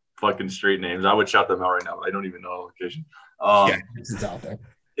 but fucking street names. I would shout them out right now, but I don't even know the location. It's out there.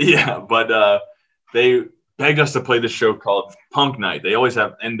 Yeah, but they begged us to play this show called Punk Night. They always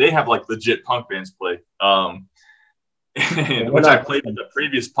have, and they have legit punk bands play. Which I played in the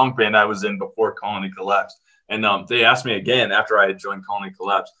previous punk band I was in before Colony Collapse. And they asked me again after I had joined Colony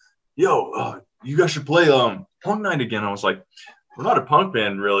Collapse, yo, you guys should play Punk Night again. I was like, we're not a punk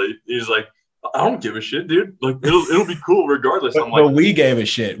band, really. He's like, I don't give a shit, dude. It'll be cool regardless. I'm like, but we gave a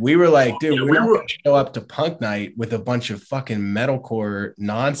shit. We were like, dude, we're not going to show up to Punk Night with a bunch of fucking metalcore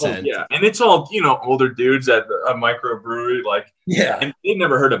nonsense. Yeah, and it's all older dudes at a microbrewery, and they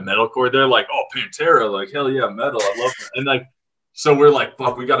never heard of metalcore. They're like, oh, Pantera, hell yeah, metal, I love it. And so we're like,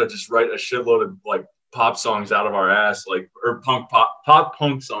 fuck, we got to just write a shitload of pop songs out of our ass, or pop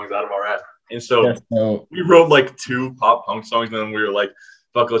punk songs out of our ass. And so we wrote 2 pop punk songs, and then we were like,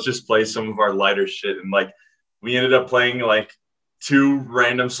 fuck, let's just play some of our lighter shit. And we ended up playing 2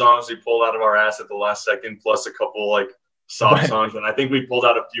 random songs we pulled out of our ass at the last second, plus a couple soft songs. And I think we pulled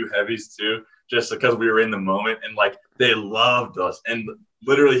out a few heavies too, just because we were in the moment. And they loved us. And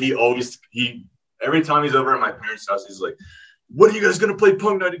literally every time he's over at my parents' house, he's like, when are you guys going to play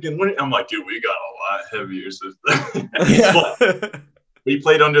Punk Night again? I'm like, dude, we got a lot heavier. But we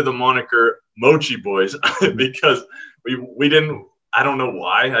played under the moniker Mochi Boys because we didn't. I don't know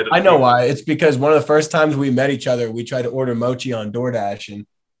why. I know why. It's because one of the first times we met each other, we tried to order mochi on DoorDash, and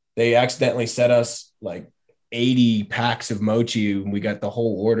they accidentally sent us like 80 packs of mochi, and we got the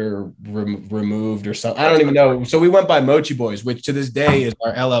whole order removed or something. I don't even know. So we went by Mochi Boys, which to this day is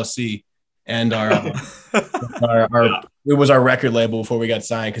our LLC and our it was our record label before we got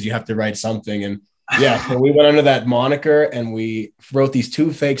signed, because you have to write something. And yeah, so we went under that moniker, and we wrote these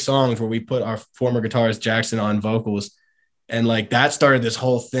 2 fake songs where we put our former guitarist Jackson on vocals. And like that started this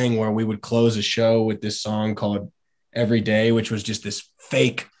whole thing where we would close a show with this song called Every Day, which was just this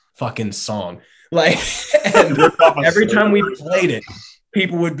fake fucking song. Like, and every time we played it,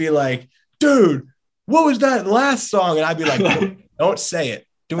 people would be like, dude, what was that last song? And I'd be like, don't say it.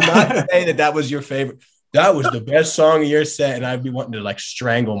 Do not say that was your favorite. That was the best song of your set. And I'd be wanting to like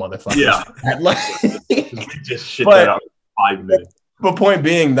strangle motherfuckers. Yeah. Just shit that out in 5 minutes. But point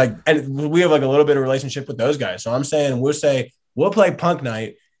being, like, and we have like a little bit of relationship with those guys. So I'm saying we'll play Punk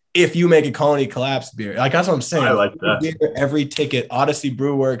Night if you make a Colony Collapse beer. Like, that's what I'm saying. I like that. Every ticket, Odyssey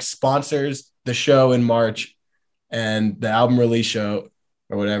Brewworks sponsors the show in March and the album release show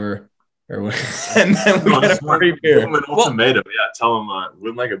or whatever. And then we get a free beer. Give them an ultimatum. Yeah, tell them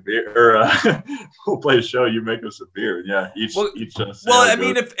we'll make a beer, or we'll play a show. You make us a beer. Yeah, each. Well, I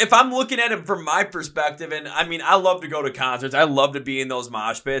mean, if I'm looking at it from my perspective, and I mean, I love to go to concerts. I love to be in those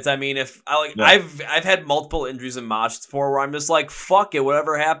mosh pits. I mean, I've had multiple injuries in mosh before where I'm just like, fuck it,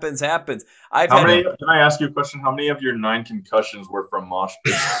 whatever happens, happens. Can I ask you a question? How many of your 9 concussions were from mosh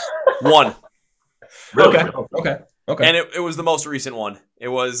pits? 1. Really? Okay. And it was the most recent one. It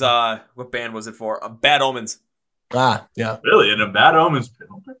was what band was it for? Bad Omens. Yeah. Really? In a Bad Omens pit?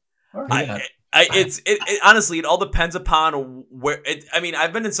 Okay. It honestly, it all depends upon where it. I mean,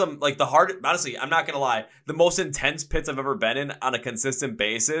 I've been in some like the hard. Honestly, I'm not gonna lie. The most intense pits I've ever been in on a consistent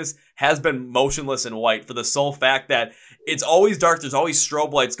basis has been Motionless in White, for the sole fact that it's always dark. There's always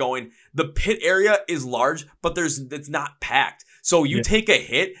strobe lights going. The pit area is large, but it's not packed. So you take a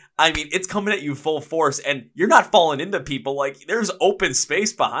hit, I mean, it's coming at you full force, and you're not falling into people. Like, there's open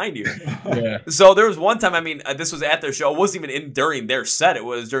space behind you. Yeah. So there was one time, I mean, this was at their show. It wasn't even during their set. It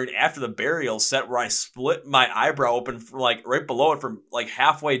was after the Burial set, where I split my eyebrow open from like right below it from like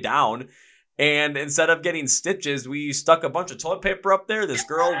halfway down. And instead of getting stitches, we stuck a bunch of toilet paper up there. This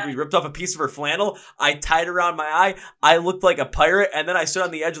girl, we ripped off a piece of her flannel. I tied it around my eye. I looked like a pirate. And then I stood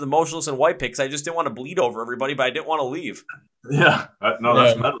on the edge of the Motionless in White pit because I just didn't want to bleed over everybody, but I didn't want to leave. Yeah. No,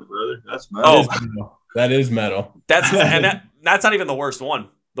 that's metal, brother. That's metal. That is metal. That's not even the worst one.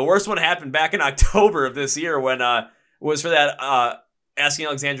 The worst one happened back in October of this year when it was for that Asking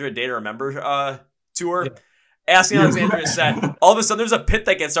Alexandria Day to Remember tour. Yeah. Asking Alexandria set. All of a sudden, there's a pit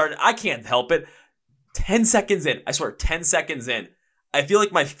that gets started. I can't help it. 10 seconds in. I swear, 10 seconds in. I feel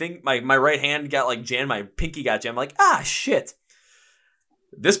like my right hand got like jammed. My pinky got jammed. I'm like, shit.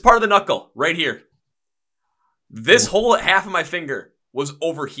 This part of the knuckle, right here. This whole half of my finger was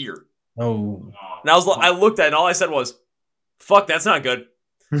over here. Oh. And I looked at it, and all I said was, fuck, that's not good.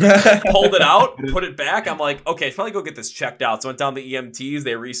 Pulled it out, put it back. I'm like, okay, should probably go get this checked out. So I went down the EMTs,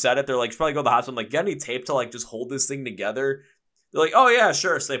 they reset it. They're like, should probably go to the hospital. I'm like, got any tape to like just hold this thing together? They're like, oh yeah,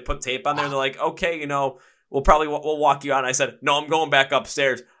 sure. So they put tape on there. And they're like, okay, we'll walk you out. And I said, no, I'm going back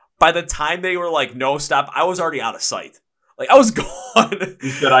upstairs. By the time they were like, no, stop, I was already out of sight. Like, I was gone. You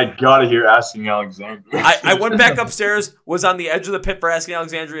said, I gotta hear Asking Alexandria. I went back upstairs, was on the edge of the pit for Asking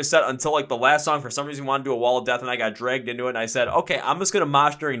Alexandria set until like the last song. For some reason, wanted to do a Wall of Death, and I got dragged into it. And I said, okay, I'm just gonna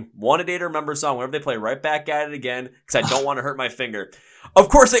mosh during A Day to Remember song, whenever they play Right Back at It again, because I don't want to hurt my finger. Of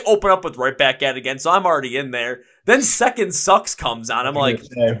course, they open up with Right Back at It again, so I'm already in there. Then Second Sucks comes on. I'm like,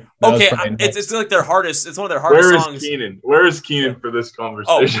 okay, it's like their hardest. It's one of their hardest songs. Where is Keenan for this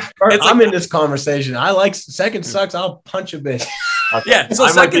conversation? I'm in this conversation. I like Second Sucks. I'll punch a bitch. Okay. Yeah, so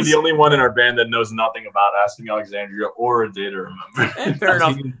I might be the only one in our band that knows nothing about Asking Alexandria or A Day to Remember. Fair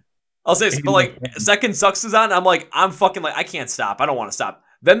enough. I'll say this, but like Second Sucks is on. I'm like, I'm fucking like, I can't stop. I don't want to stop.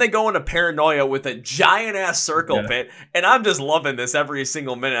 Then they go into Paranoia with a giant ass circle pit, and I'm just loving this every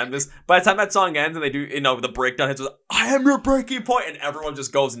single minute. By the time that song ends and they do, the breakdown hits with "I am your breaking point," and everyone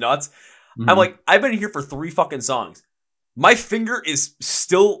just goes nuts. Mm-hmm. I'm like, I've been here for 3 fucking songs. My finger is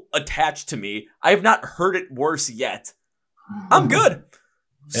still attached to me. I have not heard it worse yet. I'm good.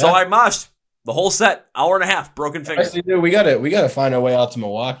 Yeah. So I moshed the whole set, hour and a half, broken finger. Actually, dude, we gotta find our way out to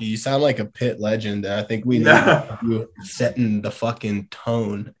Milwaukee. You sound like a pit legend. I think we need you setting the fucking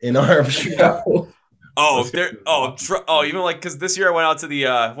tone in our show. Even like because this year I went out to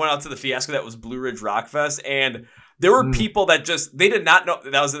the fiasco that was Blue Ridge Rock Fest, and there were people that they did not know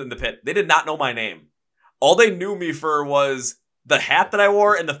that was in the pit. They did not know my name. All they knew me for was the hat that I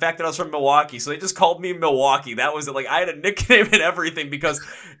wore and the fact that I was from Milwaukee. So they just called me Milwaukee. That was it. Like, I had a nickname and everything because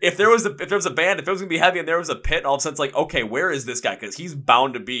if there was a band, if it was gonna be heavy and there was a pit, all of a sudden it's like, okay, where is this guy? Because he's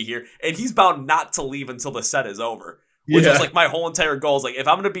bound to be here and he's bound not to leave until the set is over. Which was like my whole entire goal is like, if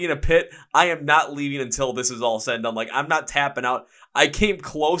I'm going to be in a pit, I am not leaving until this is all said and done. Like, I'm not tapping out. I came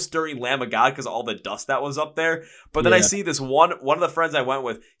close during Lamb of God because all the dust that was up there. But then I see this one of the friends I went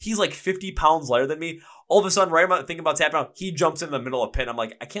with, he's like 50 pounds lighter than me. All of a sudden, right about thinking about tapping out, he jumps in the middle of the pit. I'm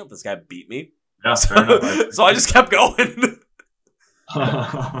like, I can't let this guy beat me. Yeah, fair enough. So I just kept going.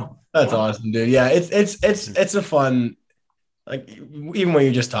 That's awesome, dude. Yeah, it's a fun. Like, even when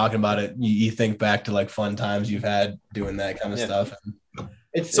you're just talking about it, you think back to like fun times you've had doing that kind of stuff. And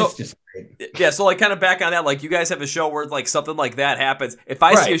it's just great. Yeah, so like kind of back on that, like you guys have a show where like something like that happens. If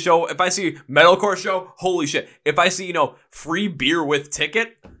I see a show, if I see metalcore show, holy shit. If I see, free beer with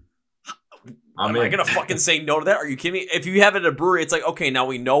ticket, am I gonna fucking say no to that? Are you kidding me? If you have it at a brewery, it's like, okay, now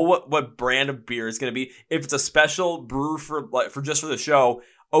we know what brand of beer it's gonna be. If it's a special brew for just for the show,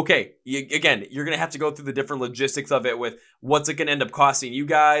 okay, you're going to have to go through the different logistics of it with what's it going to end up costing you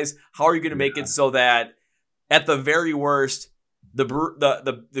guys? How are you going to make it so that at the very worst,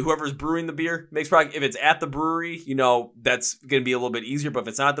 the whoever's brewing the beer makes product. If it's at the brewery, that's going to be a little bit easier. But if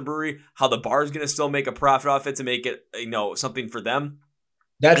it's not at the brewery, how the bar is going to still make a profit off it to make it, something for them.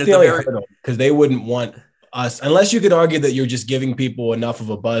 That's the only hurdle, because they wouldn't want us, unless you could argue that you're just giving people enough of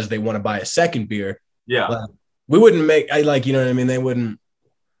a buzz they want to buy a second beer. Yeah. But we wouldn't make, you know what I mean? They wouldn't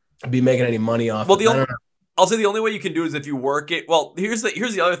be making any money off. Well, I'll say the only way you can do it is if you work it. Well, here's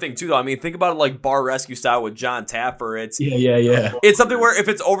the other thing too, though. I mean, think about it like Bar Rescue style with John Taffer. It's It's something where if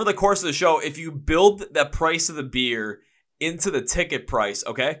it's over the course of the show, if you build the price of the beer into the ticket price,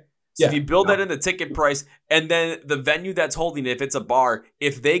 okay. So if you build that in the ticket price, and then the venue that's holding it, if it's a bar,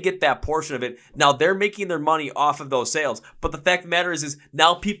 if they get that portion of it, now they're making their money off of those sales. But the fact of the matter is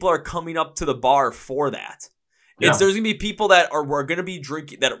now people are coming up to the bar for that. There's going to be people that were going to be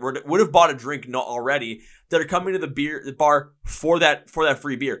drinking, that would have bought a drink already, that are coming to the bar for that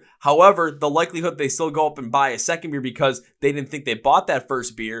free beer. However, the likelihood they still go up and buy a second beer because they didn't think they bought that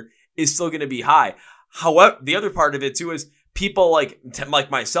first beer is still going to be high. However, the other part of it too is people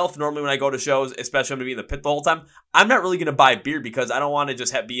like myself, normally when I go to shows, especially I'm going to be in the pit the whole time, I'm not really going to buy beer because I don't want to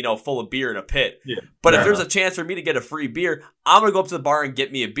just be full of beer in a pit. Yeah, but if there's a chance for me to get a free beer, I'm going to go up to the bar and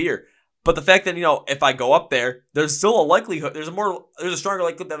get me a beer. But the fact that, if I go up there, there's still a likelihood, there's a stronger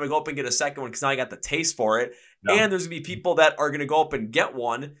likelihood that I'm going to go up and get a second one because now I got the taste for it. No. And there's going to be people that are going to go up and get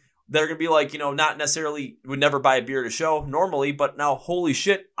one that are going to be like, not necessarily would never buy a beer at a show normally, but now, holy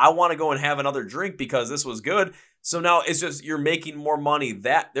shit, I want to go and have another drink because this was good. So now it's just, you're making more money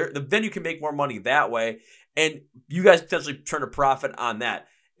the venue can make more money that way. And you guys potentially turn a profit on that.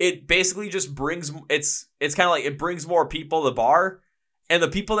 It basically just brings, it's kind of like it brings more people to the bar. And the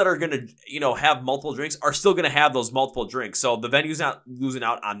people that are going to, have multiple drinks are still going to have those multiple drinks. So the venue's not losing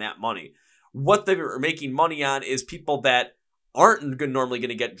out on that money. What they're making money on is people that aren't normally going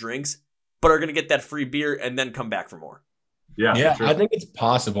to get drinks, but are going to get that free beer and then come back for more. Yeah, sure. I think it's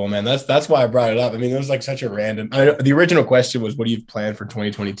possible, man. That's why I brought it up. I mean, it was like such a random. The original question was, "What do you plan for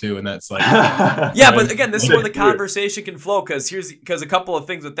 2022?" And that's like, yeah. But again, this is where the conversation can flow because a couple of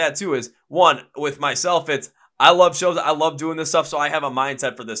things with that too is one with myself. It's I love shows. I love doing this stuff, so I have a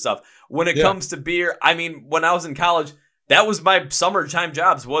mindset for this stuff. When it comes to beer, I mean, when I was in college, that was my summertime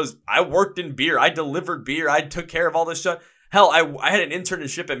jobs. Was I worked in beer, I delivered beer, I took care of all this shit. Hell, I had an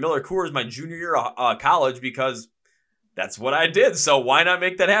internship at Miller Coors my junior year of college because that's what I did. So why not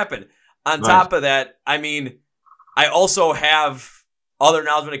make that happen? On top of that, I mean, I also have other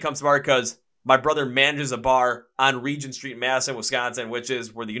knowledge when it comes to bar because my brother manages a bar on Regent Street, Madison, Wisconsin, which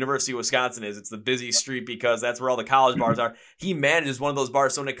is where the University of Wisconsin is. It's the busy street because that's where all the college bars are. He manages one of those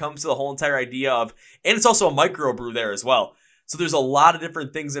bars. So when it comes to the whole entire idea of, and it's also a microbrew there as well. So there's a lot of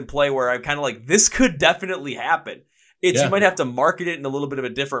different things in play where I'm kind of like, this could definitely happen. You might have to market it in a little bit of a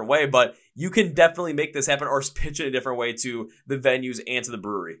different way, but you can definitely make this happen or pitch it a different way to the venues and to the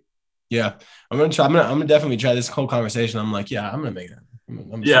brewery. Yeah, I'm gonna definitely try this whole conversation. I'm like, yeah, I'm gonna make that.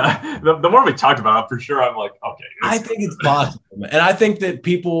 The more we talked about it, for sure, I'm like, okay. I think it's possible, and I think that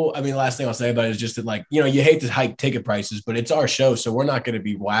people. I mean, last thing I'll say about it is just that, like, you hate to hike ticket prices, but it's our show, so we're not going to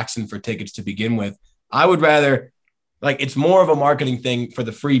be waxing for tickets to begin with. I would rather, like, it's more of a marketing thing for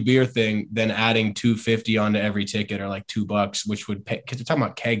the free beer thing than adding $2.50 onto every ticket or like $2, which would pay because we're talking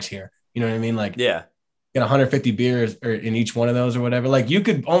about kegs here. You know what I mean? Like, yeah. Get 150 beers or in each one of those or whatever. Like, you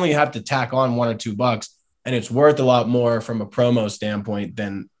could only have to tack on $1 or $2, and it's worth a lot more from a promo standpoint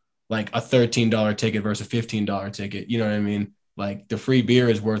than like a $13 ticket versus a $15 ticket. You know what I mean? Like, the free beer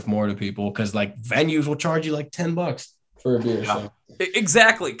is worth more to people because like venues will charge you like $10 for a beer. Yeah. So.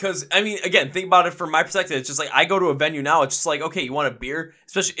 Exactly, because I mean, again, think about it from my perspective. It's just like I go to a venue now. It's just like, okay, you want a beer,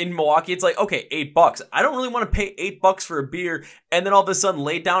 especially in Milwaukee. It's like, okay, $8. I don't really want to pay $8 for a beer, and then all of a sudden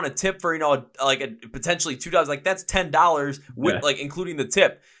lay down a tip for like a potentially $2. Like that's $10 with like including the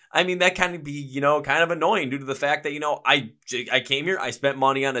tip. I mean, that kind of be kind of annoying due to the fact that I came here, I spent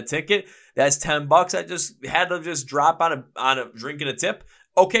money on a ticket. That's $10. I just had to just drop on a drink and a tip.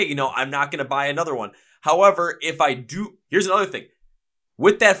 Okay, I'm not gonna buy another one. However, if I do, here's another thing.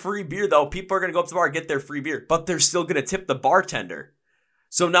 With that free beer, though, people are going to go up to the bar and get their free beer, but they're still going to tip the bartender.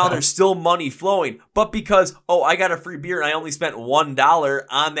 So now there's still money flowing. But because, I got a free beer and I only spent $1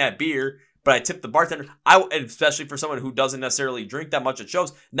 on that beer, but I tipped the bartender, and especially for someone who doesn't necessarily drink that much at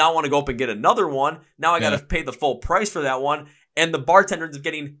shows, now I want to go up and get another one. Now I got to pay the full price for that one, and the bartender ends up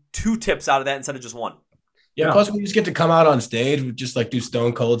getting 2 tips out of that instead of just 1. Yeah, plus we just get to come out on stage with just like do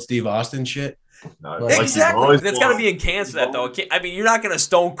Stone Cold Steve Austin shit. No, exactly. That's got to be in cans for that, though. I mean, you're not going to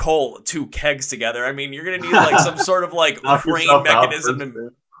Stone Cold 2 kegs together. I mean, you're going to need like some sort of like crane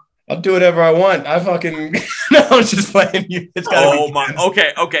mechanism. I'll do whatever I want. I fucking no, I'm just playing you. It's gotta be my.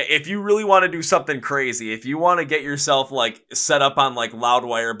 Okay. If you really want to do something crazy, if you want to get yourself like set up on like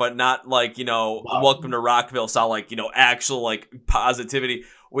Loudwire, but not like Welcome to Rockville style, like actual like positivity.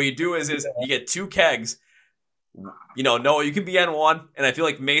 What you do is you get 2 kegs. Noah, you can be on one, and I feel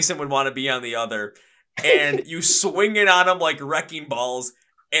like Mason would want to be on the other. And you swing it on them like wrecking balls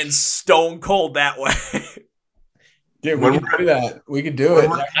and Stone Cold that way. Dude, we can do that. We could do it.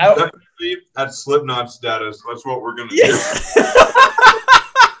 Definitely at Slipknot status. That's what we're going to do.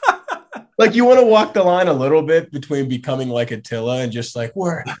 Like, you want to walk the line a little bit between becoming like Attila and just like,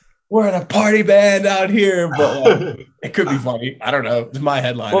 we're in a party band out here, but it could be funny. I don't know. It's my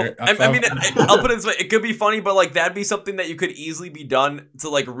headliner. Well, I mean, I'll put it this way. It could be funny, but like that'd be something that you could easily be done to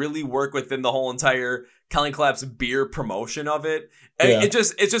like really work within the whole entire Kelly Collapse beer promotion of it. Yeah. It's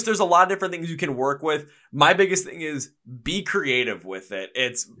just there's a lot of different things you can work with. My biggest thing is be creative with it.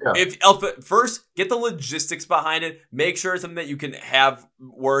 First get the logistics behind it. Make sure it's something that you can have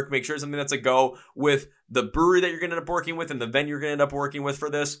work. Make sure it's something that's a go with the brewery that you're going to end up working with and the venue you're going to end up working with for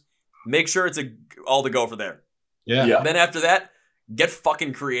this. Make sure it's all the go for there. Yeah. Then after that, get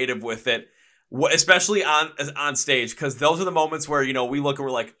fucking creative with it, especially on stage, because those are the moments where we look and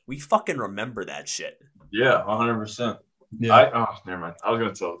we're like, we fucking remember that shit. Yeah, 100%. Yeah. Never mind. I was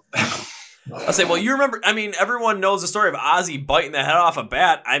gonna tell. I'll say, well, you remember? I mean, everyone knows the story of Ozzy biting the head off a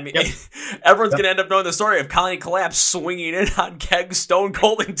bat. I mean, everyone's gonna end up knowing the story of Colony Collapse swinging in on kegs, Stone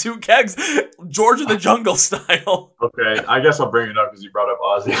Cold in 2 kegs, George of the Jungle style. Okay, I guess I'll bring it up because you brought up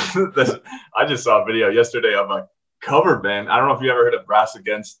Ozzy. I just saw a video yesterday of a cover band. I don't know if you ever heard of Brass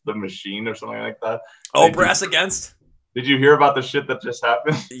Against the Machine or something like that. Oh, Brass Against. Did you hear about the shit that just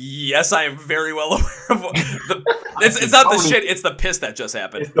happened? Yes, I am very well aware of it's not the shit, it's the piss that just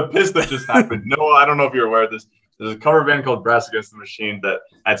happened. It's the piss that just happened. No, I don't know if you're aware of this. There's a cover band called Brass Against the Machine that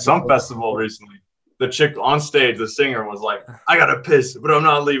at some festival recently, the chick on stage, the singer was like, I gotta piss, but I'm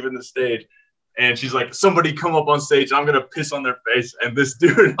not leaving the stage. And she's like, somebody come up on stage, I'm gonna piss on their face. And this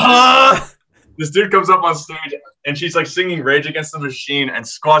dude this dude comes up on stage and she's like singing Rage Against the Machine and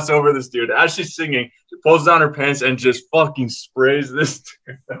squats over this dude. As she's singing, she pulls down her pants and just fucking sprays this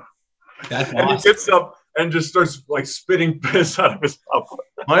dude. That's and awesome. he gets up and just starts like spitting piss out of his mouth.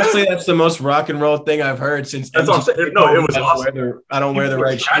 Honestly, that's the most rock and roll thing I've heard since. That's what I'm saying. No, it was awesome. I don't wear the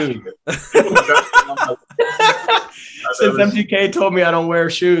right shoes. Since MTK told me I don't wear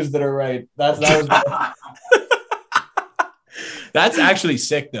shoes that are right. That's actually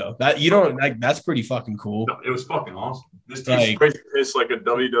sick though. That's pretty fucking cool. No, it was fucking awesome. This dude sprays piss like a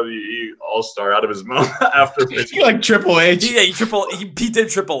WWE All-Star out of his mouth after pitching. Like Triple H. Yeah, he did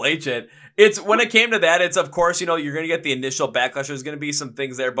Triple H it. It's when it came to that, it's of course, you're gonna get the initial backlash. There's gonna be some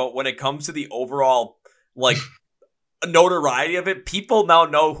things there, but when it comes to the overall like notoriety of it, people now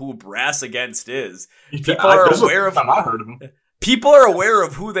know who Brass Against is. People are aware of I heard of him. People are aware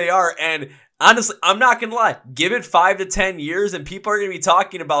of who they are, and honestly, I'm not going to lie. Give it 5 to 10 years, and people are going to be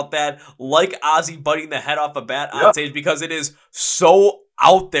talking about that like Ozzy butting the head off a bat on stage because it is so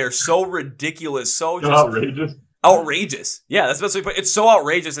out there, so ridiculous, so just outrageous. Outrageous. Yeah, that's the best way to put it. It's so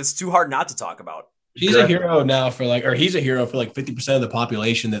outrageous, it's too hard not to talk about. He's a hero now he's a hero for like 50% of the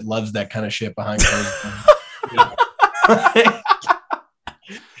population that loves that kind of shit behind closed doors.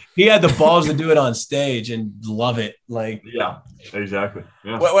 He had the balls to do it on stage and love it. Like, yeah, exactly.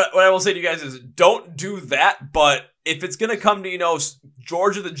 Yeah. What I will say to you guys is don't do that. But if it's gonna come to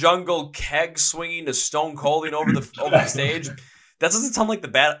George of the Jungle keg swinging to Stone Colding over the stage, that doesn't sound like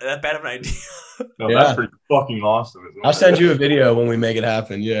that bad of an idea. No, that's pretty fucking awesome. I'll send you a video when we make it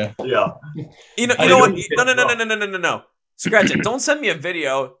happen. Yeah. Yeah. You know what? No. Scratch it. Don't send me a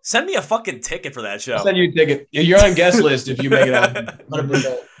video. Send me a fucking ticket for that show. I'll send you a ticket. You're on guest list if you make it out.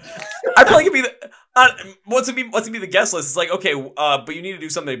 100%. I probably could be what's gonna be the guest list? It's like, okay, but you need to do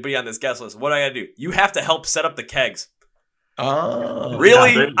something to be on this guest list. What do I gotta do? You have to help set up the kegs. Oh,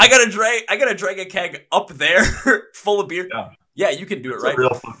 really? Yeah, I gotta drag a keg up there full of beer. Yeah, you can do it, right? It's a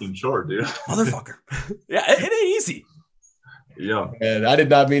real fucking chore, dude. Motherfucker. Yeah, it ain't easy. Yeah. Man, I did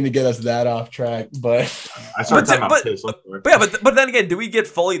not mean to get us that off track, but I started talking about piss. But then again, do we get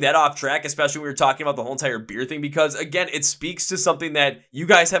fully that off track, especially when we were talking about the whole entire beer thing? Because again, it speaks to something that you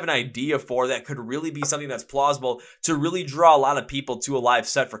guys have an idea for that could really be something that's plausible to really draw a lot of people to a live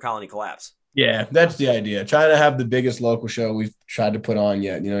set for Colony Collapse. yeah, that's the idea. Trying to have the biggest local show we've tried to put on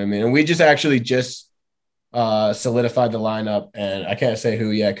yet. You know what I mean? And we just solidified the lineup, and I can't say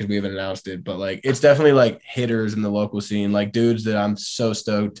who yet because we haven't announced it, but like it's definitely like hitters in the local scene, like dudes that I'm so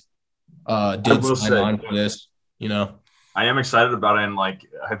stoked did sign on for this. You know, I am excited about it, and like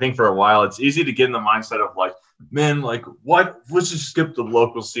I think for a while it's easy to get in the mindset of like, man, like what? Let's just skip the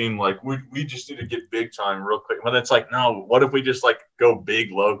local scene. Like we just need to get big time real quick. But it's like, no, what if we just like go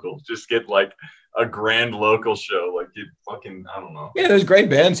big local? Just get like a grand local show, like you fucking, I don't know. Yeah, there's great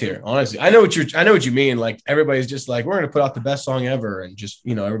bands here. Honestly, I know what you mean. Like everybody's just like, we're gonna put out the best song ever, and just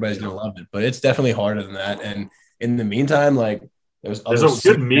everybody's gonna love it. But it's definitely harder than that. And in the meantime, like there's a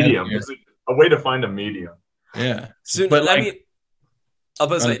good medium. There's a way to find a medium. Yeah. So, but I mean, I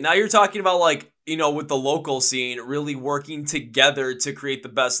was say, now you're talking about like with the local scene really working together to create the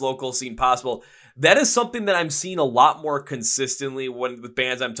best local scene possible. That is something that I'm seeing a lot more consistently with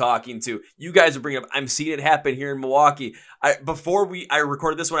bands I'm talking to. You guys are bringing up, I'm seeing it happen here in Milwaukee. I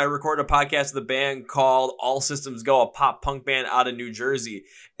recorded this when I recorded a podcast with a band called All Systems Go, a pop punk band out of New Jersey,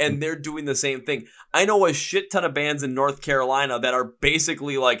 and they're doing the same thing. I know a shit ton of bands in North Carolina that are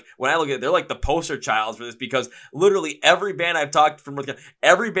basically like, when I look at it, they're like the poster child for this, because literally every band I've talked from North Carolina,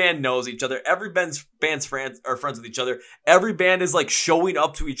 every band knows each other. Every band's friends are friends with each other. Every band is like showing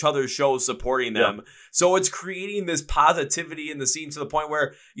up to each other's shows, supporting them. Yeah. So it's creating this positivity in the scene to the point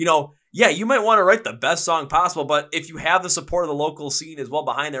where, yeah, you might want to write the best song possible, but if you have the support of the local scene as well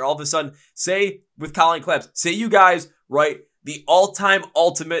behind there, all of a sudden, say with Colony Collapse, say you guys write the all-time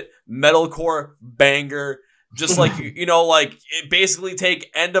ultimate metalcore banger, just like, like basically take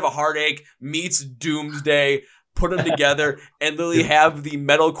End of a Heartache meets Doomsday, put them together, and literally have the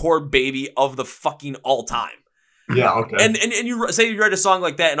metalcore baby of the fucking all-time. Yeah, okay. And you say you write a song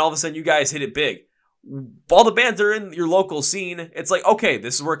like that, and all of a sudden you guys hit it big. All the bands that are in your local scene, it's like, okay,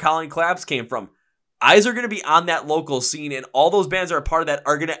 this is where Colony Collapse came from. Eyes are going to be on that local scene, and all those bands that are a part of that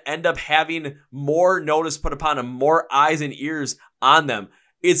are going to end up having more notice put upon them, more eyes and ears on them.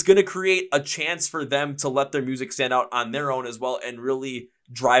 It's going to create a chance for them to let their music stand out on their own as well and really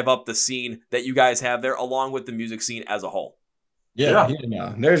drive up the scene that you guys have there, along with the music scene as a whole. Yeah.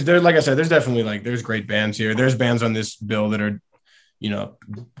 There's like I said, there's definitely there's great bands here. There's bands on this bill that are,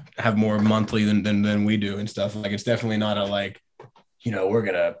 have more monthly than we do and stuff. Like it's definitely not a we're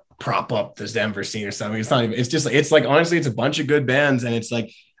gonna prop up this Denver scene or something. It's not even. It's just it's like honestly, it's a bunch of good bands, and it's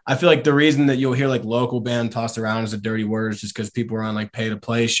like I feel like the reason that you'll hear like local band tossed around as a dirty word is just because people are on like pay to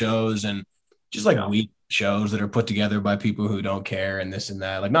play shows and just like weak shows that are put together by people who don't care and this and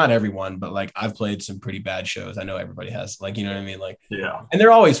that. Like not everyone, but like I've played some pretty bad shows. I know everybody has, like, you know what I mean? Like, yeah. And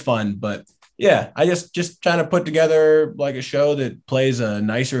they're always fun, but yeah, I just trying to put together like a show that plays a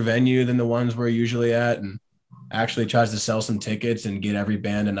nicer venue than the ones we're usually at and actually tries to sell some tickets and get every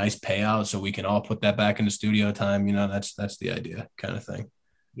band a nice payout so we can all put that back into studio time. That's the idea kind of thing.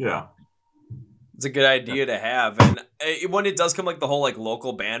 Yeah. It's a good idea to have. And when it does come like the whole like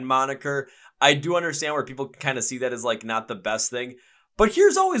local band moniker, I do understand where people kind of see that as like not the best thing. But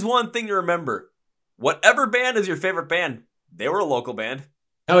here's always one thing to remember. Whatever band is your favorite band, they were a local band.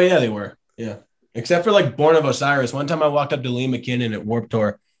 Oh, yeah, they were. Yeah. Except for like Born of Osiris. One time I walked up to Lee McKinnon at Warped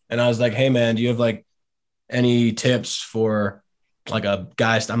Tour and I was like, hey, man, do you have like any tips for like a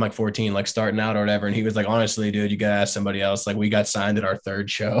guy? I'm like 14, like starting out or whatever. And he was like, honestly, dude, you got to ask somebody else. Like we got signed at our third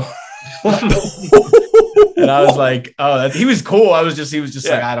show. And I was like, oh, he was cool. He was just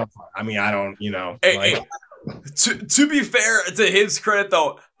like, I don't, Hey, to be fair to his credit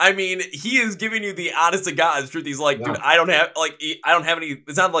though, I mean, he is giving you the honest to God's truth. He's like, dude, I don't have any,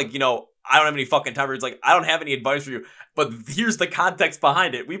 it's not like, I don't have any fucking time. It's like, I don't have any advice for you, but here's the context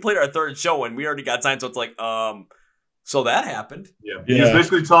behind it. We played our third show and we already got signed. So it's like, so that happened. Yeah. He's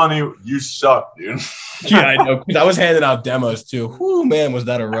basically telling you suck, dude. Yeah, I know. I was handing out demos too. Whoo, man, was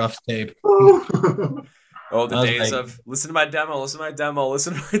that a rough tape. Oh, the days of listen to my demo.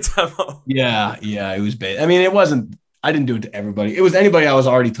 Yeah, it was bad. I mean, I didn't do it to everybody. It was anybody I was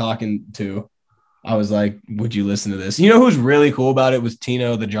already talking to. I was like, would you listen to this? You know who's really cool about it was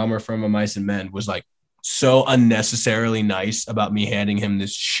Tino, the drummer from A Mice and Men, was like so unnecessarily nice about me handing him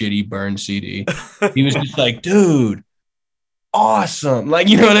this shitty burn CD. He was just like, dude, awesome. Like,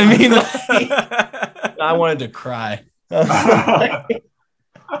 you know what I mean? Like, I wanted to cry.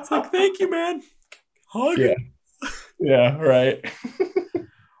 It's like, thank you, man. Hug. Yeah, right.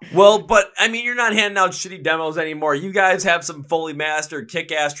 Well, but I mean, you're not handing out shitty demos anymore. You guys have some fully mastered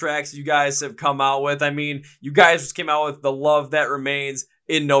kick-ass tracks you guys have come out with. I mean, you guys just came out with The Love That Remains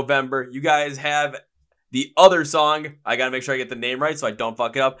in November. You guys have the other song, I got to make sure I get the name right so I don't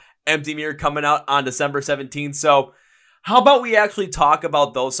fuck it up, Empty Mirror, coming out on December 17th. So how about we actually talk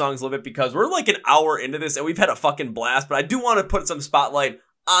about those songs a little bit, because we're like an hour into this and we've had a fucking blast, but I do want to put some spotlight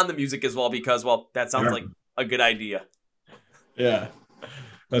on the music as well because, well, that sounds like a good idea. Yeah,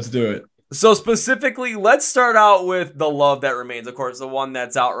 let's do it. So specifically, let's start out with The Love That Remains, of course, the one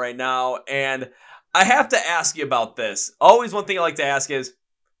that's out right now. And I have to ask you about this. Always one thing I like to ask is,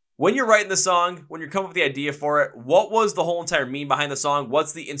 when you're writing the song, when you're coming up with the idea for it, what was the whole entire meaning behind the song?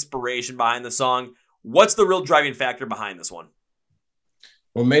 What's the inspiration behind the song? What's the real driving factor behind this one?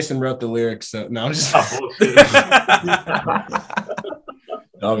 Well, Mason wrote the lyrics, so no, I'm just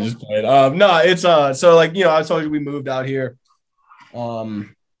no, I'm just playing. No, it's so like, you know, I told you we moved out here. I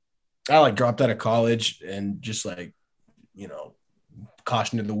like dropped out of college and just like, you know,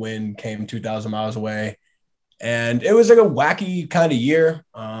 caution to the wind, came 2,000 miles away. And it was like a wacky kind of year.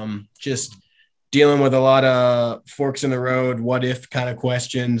 Just dealing with a lot of forks in the road, what if kind of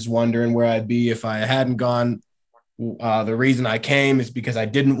questions, wondering where I'd be if I hadn't gone. The reason I came is because I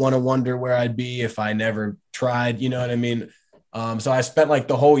didn't want to wonder where I'd be if I never tried, you know what I mean? So I spent like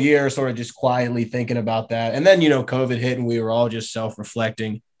the whole year sort of just quietly thinking about that. And then, you know, COVID hit and we were all just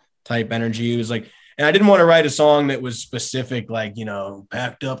self-reflecting type energy. It was like, and I didn't want to write a song that was specific, like, you know,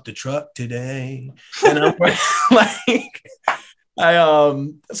 packed up the truck today. And I'm like,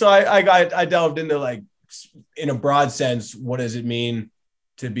 I delved into, like, in a broad sense, what does it mean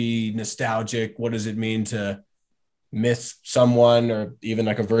to be nostalgic? What does it mean to miss someone or even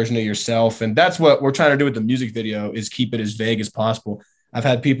like a version of yourself? And that's what we're trying to do with the music video, is keep it as vague as possible. I've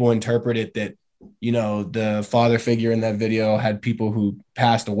had people interpret it that, you know, the father figure in that video had people who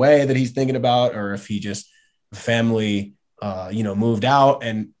passed away that he's thinking about, or if he just family, you know, moved out.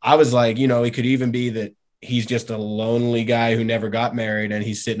 And I was like, you know, it could even be that he's just a lonely guy who never got married and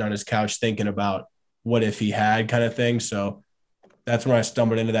he's sitting on his couch thinking about what if he had, kind of thing. So that's when I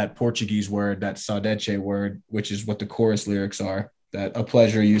stumbled into that Portuguese word, that saudade word, which is what the chorus lyrics are, that a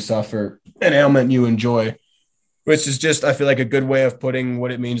pleasure you suffer, an ailment you enjoy, which is just, I feel like, a good way of putting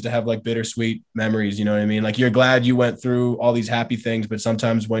what it means to have like bittersweet memories. You know what I mean? Like, you're glad you went through all these happy things, but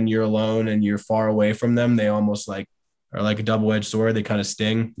sometimes when you're alone and you're far away from them, they almost like are like a double-edged sword. They kind of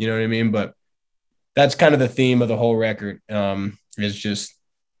sting, you know what I mean? But that's kind of the theme of the whole record, is just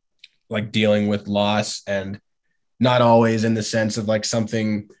like dealing with loss, and not always in the sense of like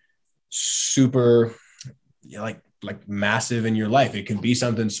something super, you know, like massive in your life. It can be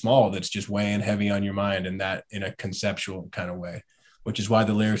something small that's just weighing heavy on your mind, and that in a conceptual kind of way, which is why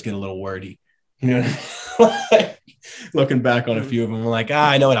the lyrics get a little wordy. You know, like, looking back on a few of them, I'm like,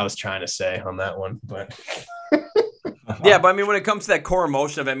 I know what I was trying to say on that one, but yeah, but I mean, when it comes to that core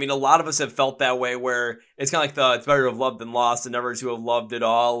emotion of it, I mean, a lot of us have felt that way, where it's kind of like it's better to have loved than lost, and never to have loved it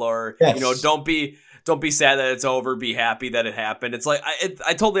all, or yes. You know, don't be sad that it's over, be happy that it happened. It's like,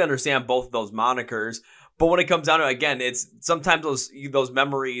 I totally understand both of those monikers, but when it comes down to it, again, it's sometimes those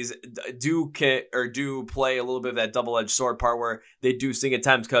memories do play a little bit of that double-edged sword part, where they do sting at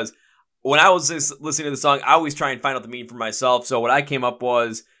times. Because when I was listening to the song, I always try and find out the meaning for myself. So what I came up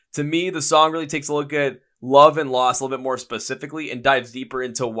was, to me, the song really takes a look at love and loss a little bit more specifically, and dives deeper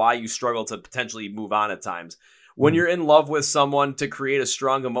into why you struggle to potentially move on at times. When you're in love with someone, to create a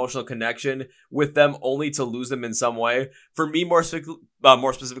strong emotional connection with them only to lose them in some way. For me, more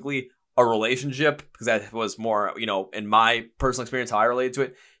specifically, a relationship, because that was more, you know, in my personal experience, how I related to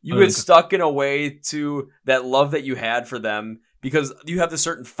it. You get stuck in a way to that love that you had for them, because you have this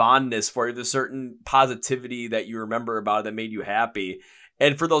certain fondness for it, this certain positivity that you remember about it that made you happy.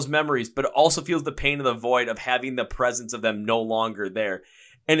 And for those memories, but it also feels the pain of the void of having the presence of them no longer there.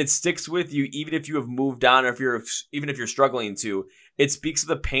 And it sticks with you even if you have moved on, or even if you're struggling to. It speaks of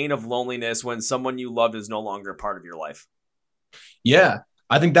the pain of loneliness when someone you loved is no longer a part of your life. Yeah,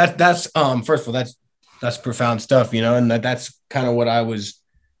 I think that's first of all, that's profound stuff, you know, and that's kind of what I was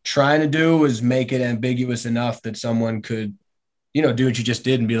trying to do, was make it ambiguous enough that someone could, you know, do what you just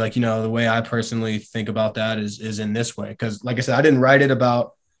did and be like, you know, the way I personally think about that is in this way. Because like I said, I didn't write it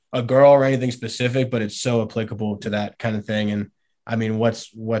about a girl or anything specific, but it's so applicable to that kind of thing. And I mean,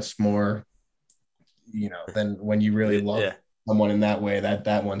 what's more then when you really love Yeah. someone in that way,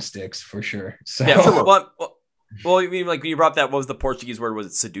 that one sticks for sure. So Yeah. Well, you mean like when you brought up that, what was the Portuguese word? Was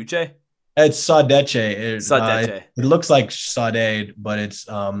it seduce? it's saudeche. Saudeche. It looks like sauteed, but it's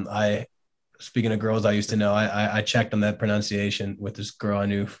speaking of girls I used to know, I checked on that pronunciation with this girl I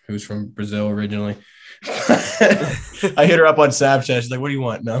knew who's from Brazil originally. I hit her up on Snapchat. She's like, "What do you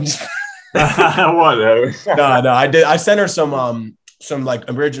want?" No, I'm just Whatever. no. I sent her some like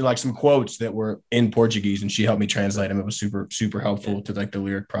original, like some quotes that were in Portuguese, and she helped me translate them. It was super, super helpful to like the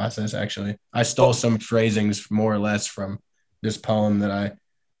lyric process. Actually, I stole some phrasings more or less from this poem that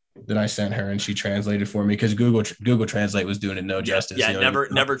I sent her, and she translated for me because Google Translate was doing it no justice. Yeah,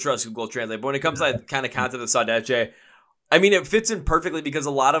 never trust Google Translate. But when it comes to that kind of concept of saudeche, I mean, it fits in perfectly because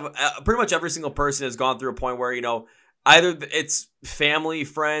a lot of pretty much every single person has gone through a point where, either it's family,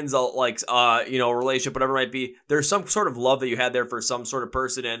 friends, relationship, whatever it might be. There's some sort of love that you had there for some sort of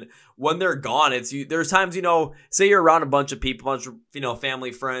person, and when they're gone, there's times, say you're around a bunch of people,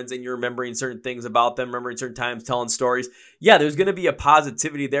 family, friends, and you're remembering certain things about them, remembering certain times, telling stories. Yeah, there's going to be a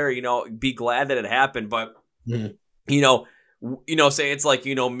positivity there. Be glad that it happened, but say it's like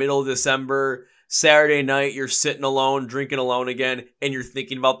middle of December. Saturday night, you're sitting alone, drinking alone again, and you're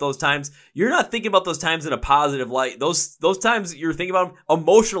thinking about those times. You're not thinking about those times in a positive light. Those times you're thinking about them,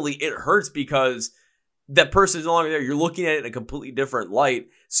 emotionally, it hurts because that person is no longer there. You're looking at it in a completely different light.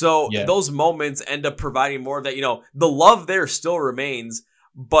 So those moments end up providing more of that. The love there still remains,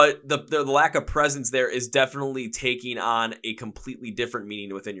 but the lack of presence there is definitely taking on a completely different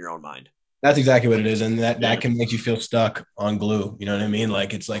meaning within your own mind. That's exactly what it is, and that can make you feel stuck on glue. You know what I mean?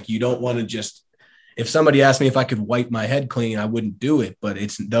 Like it's like you don't want to just. If somebody asked me if I could wipe my head clean, I wouldn't do it. But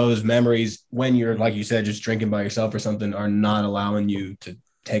it's those memories when you're, like you said, just drinking by yourself or something are not allowing you to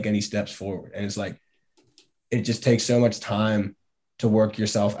take any steps forward. And it's like, it just takes so much time to work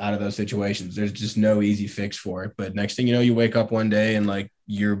yourself out of those situations. There's just no easy fix for it. But next thing you know, you wake up one day and like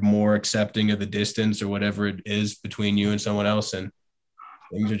you're more accepting of the distance or whatever it is between you and someone else. And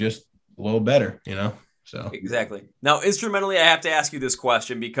things are just a little better, So exactly. Now, instrumentally, I have to ask you this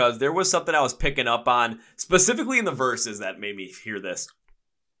question because there was something I was picking up on specifically in the verses that made me hear this.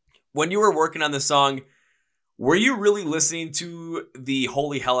 When you were working on this song, were you really listening to the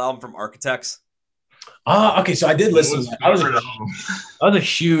Holy Hell album from Architects? Okay. So I did listen. I was a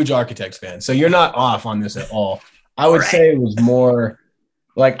huge Architects fan. So you're not off on this at all. I would say it was more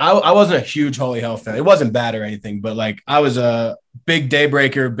like I wasn't a huge Holy Hell fan. It wasn't bad or anything, but like I was a big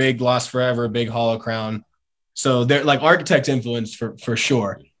Daybreaker, big Lost Forever, big Hollow Crown. So they're like Architects influence for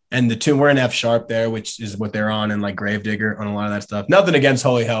sure. And the tune, we're in F sharp there, which is what they're on, and like Gravedigger on a lot of that stuff. Nothing against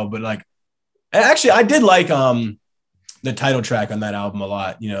Holy Hell, but like actually I did like the title track on that album a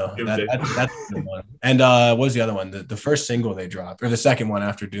lot. That's a good one. And what was the other one? The first single they dropped, or the second one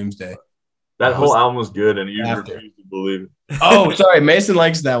after Doomsday. That whole album was good, and you refuse to believe it. Oh, sorry. Mason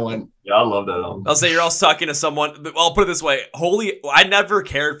likes that one. Yeah, I love that album. I'll say you're also talking to someone. I'll put it this way. I never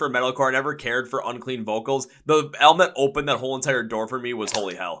cared for metalcore. I never cared for unclean vocals. The album that opened that whole entire door for me was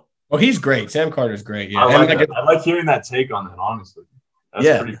Holy Hell. Oh, he's great. Sam Carter's great. Yeah. I like hearing that take on that, honestly.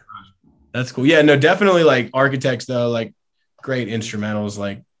 That's pretty fun. That's cool. Yeah, no, definitely like Architects, though, like great instrumentals.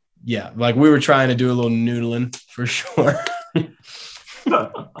 Like, yeah, like we were trying to do a little noodling for sure.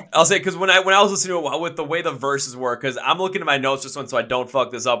 I'll say because when I was listening to it with the way the verses were, because I'm looking at my notes just so I don't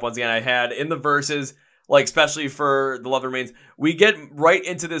fuck this up once again. I had in the verses, like especially for The Love Remains, we get right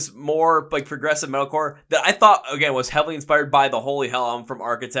into this more like progressive metalcore that I thought again was heavily inspired by the Holy Hell album from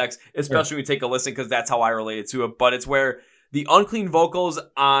Architects, especially when we take a listen because that's how I related to it. But it's where the unclean vocals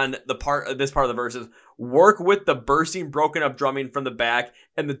on this part of the verses work with the bursting, broken up drumming from the back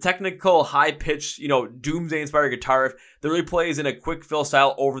and the technical, high pitched, Doomsday inspired guitar riff that really plays in a quick fill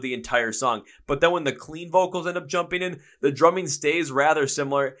style over the entire song. But then when the clean vocals end up jumping in, the drumming stays rather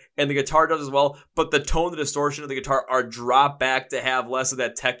similar and the guitar does as well. But the tone, the distortion of the guitar are dropped back to have less of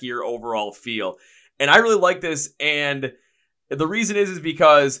that techier overall feel. And I really like this. And the reason is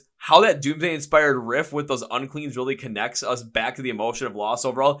because how that Doomsday inspired riff with those uncleans really connects us back to the emotion of loss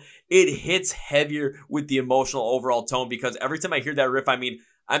overall. It hits heavier with the emotional overall tone because every time I hear that riff, I'm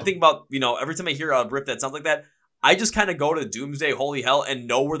thinking about, every time I hear a riff that sounds like that, I just kind of go to Doomsday, Holy Hell, and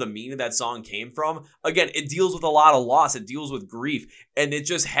know where the meaning of that song came from. Again, it deals with a lot of loss. It deals with grief, and it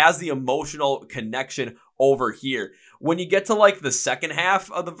just has the emotional connection over here. When you get to like the second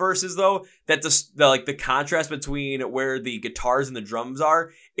half of the verses, though, that the contrast between where the guitars and the drums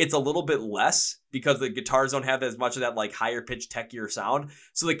are, it's a little bit less because the guitars don't have as much of that like higher pitched, techier sound.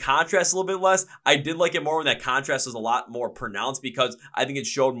 So the contrast is a little bit less. I did like it more when that contrast was a lot more pronounced because I think it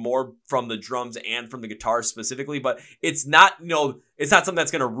showed more from the drums and from the guitars specifically. But it's not, it's not something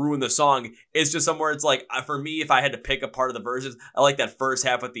that's going to ruin the song. It's just somewhere it's like, for me, if I had to pick a part of the verses, I like that first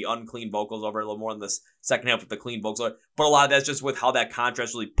half with the unclean vocals over it a little more than the second half with the clean vocals over it. But a lot of that's just with how that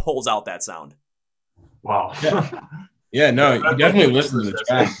contrast really pulls out that sound. Wow. Yeah, no, you definitely listen to the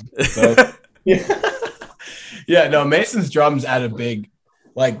track. So. Yeah, no, Mason's drums add a big,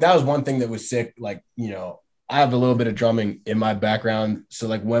 like, that was one thing that was sick. Like, I have a little bit of drumming in my background. So,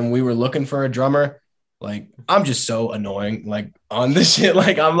 like, when we were looking for a drummer, like, I'm just so annoying, like, on this shit.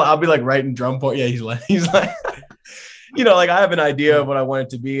 Like, I'll be, like, writing drum point. Yeah, he's like, like, I have an idea of what I want it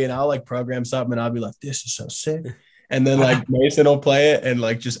to be, and I'll, like, program something, and I'll be like, this is so sick. And then, like, Mason will play it and,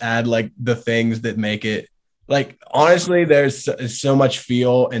 like, just add, like, the things that make it. Like, honestly, there's so much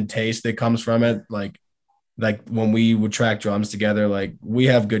feel and taste that comes from it. Like when we would track drums together, like, we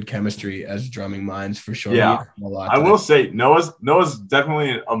have good chemistry as drumming minds for sure. Yeah, I will say Noah's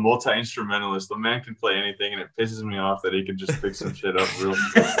definitely a multi-instrumentalist. The man can play anything, and it pisses me off that he can just pick some shit up real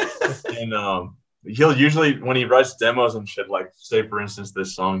quick. And he'll usually, when he writes demos and shit, like, say, for instance,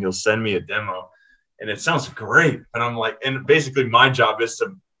 this song, he'll send me a demo, and it sounds great. And I'm like, and basically my job is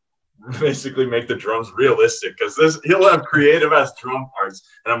to basically make the drums realistic, because he'll have creative ass drum parts,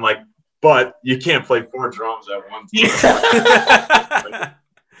 and I'm like, but you can't play 4 drums at one time. Like,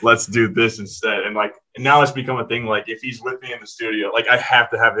 let's do this instead. And like, now it's become a thing. Like, if he's with me in the studio, like, I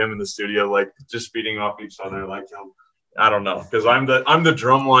have to have him in the studio, like, just feeding off each other. Like, I don't know, because I'm the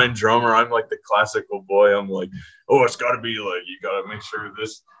drumline drummer. I'm like the classical boy. I'm like, oh, it's got to be like, you got to make sure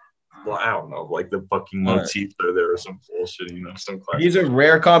this. Well, I don't know, like the fucking motifs are there or some bullshit, some classic. He's a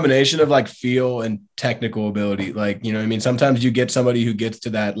rare combination of like feel and technical ability. Like, what I mean? Sometimes you get somebody who gets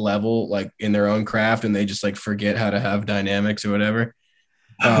to that level, like, in their own craft, and they just like forget how to have dynamics or whatever.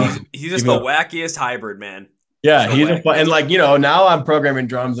 He's just the wackiest hybrid, man. Yeah, so and like, now I'm programming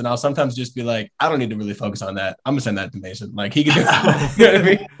drums, and I'll sometimes just be like, I don't need to really focus on that. I'm gonna send that to Mason. Like, he can do it. You know what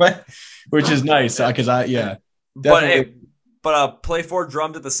I mean? Which is nice, because definitely. But play 4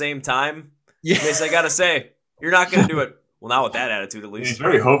 drums at the same time. Yeah, I gotta say, you're not gonna do it. Well, not with that attitude, at least. He's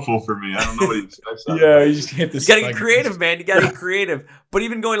very hopeful for me. I don't know what he expects. Yeah, you just hit this. You gotta get creative, man. You gotta get creative. But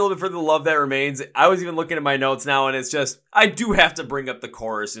even going a little bit further, the love that remains. I was even looking at my notes now, and it's just, I do have to bring up the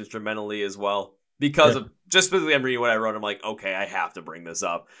chorus instrumentally as well, because of just specifically I'm reading what I wrote. I'm like, okay, I have to bring this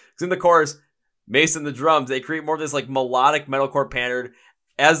up, because in the chorus, Mason, the drums, they create more of this like melodic metalcore pattern.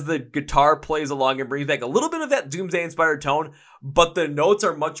 As the guitar plays along and brings back a little bit of that Doomsday-inspired tone, but the notes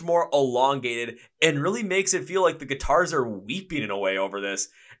are much more elongated and really makes it feel like the guitars are weeping in a way over this.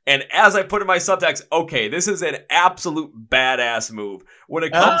 And as I put in my subtext, okay, this is an absolute badass move. When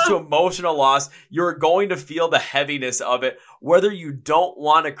it comes to emotional loss, you're going to feel the heaviness of it, whether you don't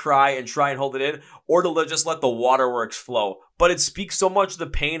want to cry and try and hold it in, or to just let the waterworks flow. But it speaks so much of the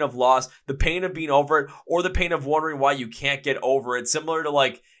pain of loss, the pain of being over it, or the pain of wondering why you can't get over it. Similar to,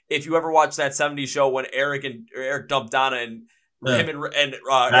 like, if you ever watched that 70s show when Eric dumped Donna, and him and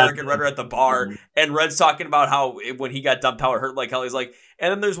Eric and Red are at the bar, and Red's talking about how when he got dumped, how it hurt like hell. He's like,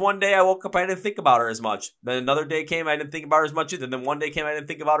 and then there's one day I woke up, I didn't think about her as much. Then another day came, I didn't think about her as much either. Then one day came, I didn't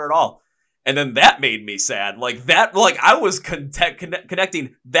think about her at all. And then that made me sad. Like that, like I was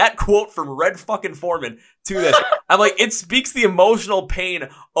connecting that quote from Red fucking Foreman to this. I'm like, it speaks the emotional pain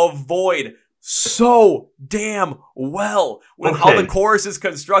of Void so damn well with how the chorus is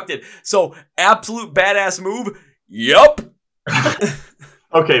constructed. So absolute badass move. Yup.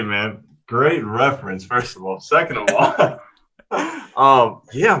 Okay, man. Great reference, first of all. Second of all,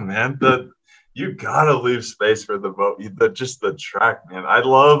 yeah, man. You gotta leave space for the vote. Just the track, man. I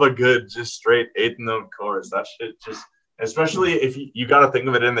love a good, just straight 8th note chorus. That shit just, especially if you gotta think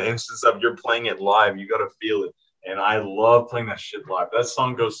of it in the instance of you're playing it live, you gotta feel it. And I love playing that shit live. That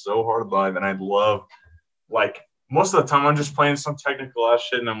song goes so hard live, and I love, like, most of the time I'm just playing some technical ass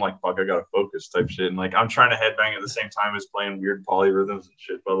shit, and I'm like, fuck, I gotta focus type shit. And like, I'm trying to headbang at the same time as playing weird polyrhythms and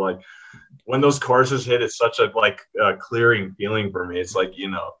shit. But like, when those choruses hit, it's such a clearing feeling for me. It's like,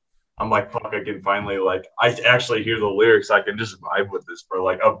 I'm like, fuck, I can finally, like, I actually hear the lyrics. I can just vibe with this for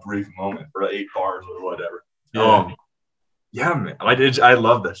like a brief moment for 8 bars or whatever. Yeah, man. I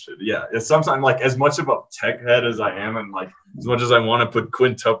love that shit. Yeah. It's sometimes, like, as much of a tech head as I am, and like as much as I want to put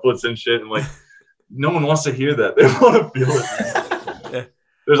quintuplets and shit, and like no one wants to hear that. They want to feel it. Yeah.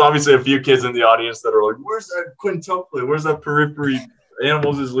 There's obviously a few kids in the audience that are like, where's that quintuplet? Where's that periphery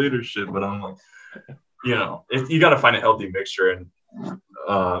animals as leadership? But I'm like, you got to find a healthy mixture. And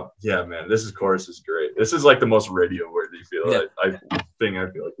yeah, man, this chorus is great. This is like the most radio worthy I feel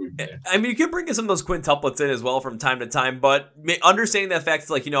like we've made. I mean, you can bring in some of those quintuplets in as well from time to time, but understanding that fact,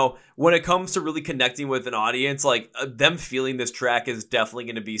 like, when it comes to really connecting with an audience, like them feeling this track is definitely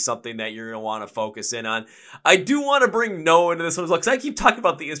going to be something that you're going to want to focus in on. I do want to bring Noah into this one as well, because I keep talking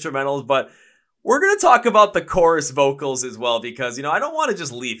about the instrumentals, but we're going to talk about the chorus vocals as well, because, I don't want to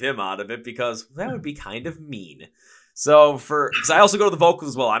just leave him out of it, because that would be kind of mean. So because I also go to the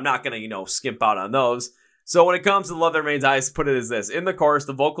vocals as well, I'm not going to, skimp out on those. So when it comes to Love That Remains, I put it as this. In the chorus,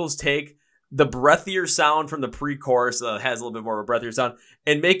 the vocals take the breathier sound from the pre-chorus, that has a little bit more of a breathier sound,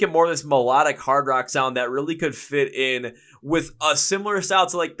 and make it more of this melodic hard rock sound that really could fit in with a similar style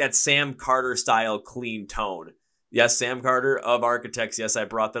to like that Sam Carter style clean tone. Yes, Sam Carter of Architects. Yes, I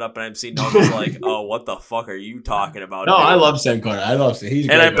brought that up, and I'm seeing no one's like, "Oh, what the fuck are you talking about?" No, dude? I love Sam Carter. I love Sam. He's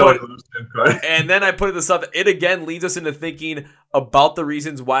and great. And then I put this up. It again leads us into thinking about the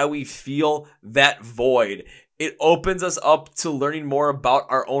reasons why we feel that void. It opens us up to learning more about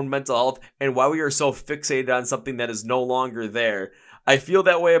our own mental health and why we are so fixated on something that is no longer there. I feel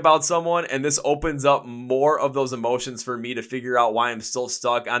that way about someone, and this opens up more of those emotions for me to figure out why I'm still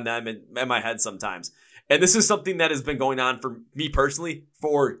stuck on them in my head sometimes. And this is something that has been going on for me personally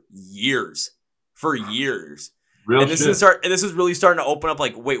for years. Real and this shit. This is really starting to open up.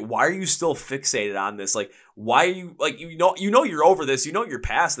 Like, wait, why are you still fixated on this? Like, why are you like you're over this? You're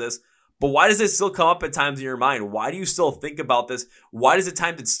past this. But why does it still come up at times in your mind? Why do you still think about this? Why does it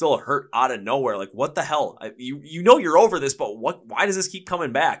times it still hurt out of nowhere? Like, what the hell? You're over this, but why does this keep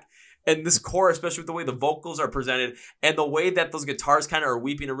coming back? And this chorus, especially with the way the vocals are presented and the way that those guitars kind of are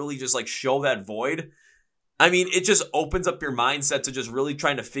weeping to really just like show that void. I mean, it just opens up your mindset to just really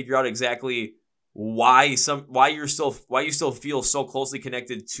trying to figure out exactly why you still feel so closely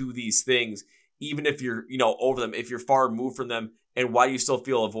connected to these things, even if you're, over them, if you're far removed from them, and why you still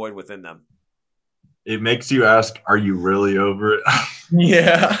feel a void within them. It makes you ask, are you really over it?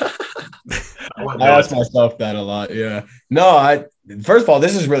 Yeah. I ask myself that a lot. Yeah. No, first of all,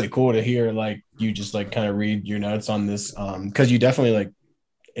 this is really cool to hear, like, you just like kind of read your notes on this. Cause you definitely like,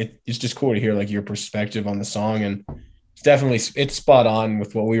 it's just cool to hear like your perspective on the song, and it's spot on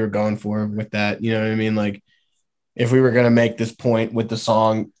with what we were going for with that. You know what I mean? Like, if we were going to make this point with the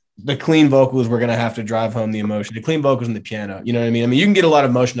song, the clean vocals were going to have to drive home the emotion, the clean vocals and the piano. You know what I mean? I mean, you can get a lot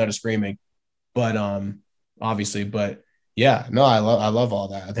of emotion out of screaming, but obviously, but yeah, no, I love all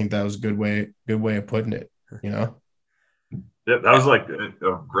that. I think that was a good way of putting it, Yeah, that was like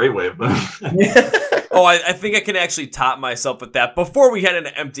a great way of putting it. Oh, I think I can actually top myself with that. Before we head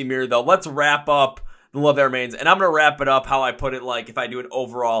into Empty Mirror, though, let's wrap up the Love That Remains. And I'm going to wrap it up how I put it, like if I do an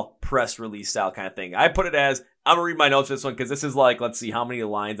overall press release style kind of thing. I put it as, I'm going to read my notes for this one because this is like, let's see how many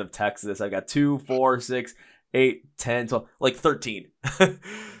lines of text this. I got 2, 4, 6, 8, 10, 12, like 13. So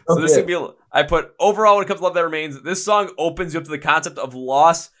this could be, I put overall when it comes to Love That Remains, this song opens you up to the concept of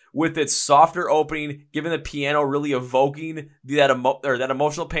loss with its softer opening, giving the piano really evoking that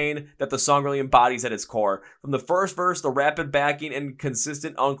emotional pain that the song really embodies at its core. From the first verse, the rapid backing and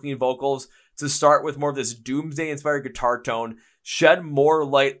consistent unclean vocals to start with more of this doomsday-inspired guitar tone, shed more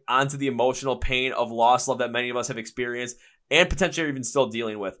light onto the emotional pain of lost love that many of us have experienced and potentially even still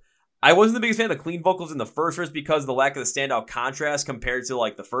dealing with. I wasn't the biggest fan of the clean vocals in the first verse because of the lack of the standout contrast compared to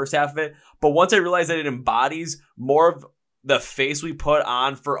like the first half of it. But once I realized that it embodies more of the face we put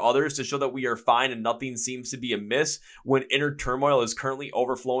on for others to show that we are fine and nothing seems to be amiss when inner turmoil is currently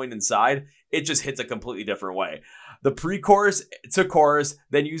overflowing inside, it just hits a completely different way. The pre-chorus to chorus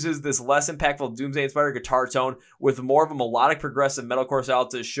then uses this less impactful doomsday-inspired guitar tone with more of a melodic progressive metalcore style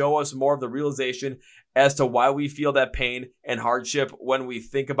to show us more of the realization as to why we feel that pain and hardship when we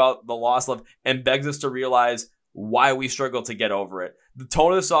think about the lost love, and begs us to realize why we struggle to get over it. The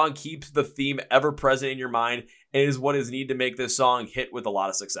tone of the song keeps the theme ever present in your mind and is what is needed to make this song hit with a lot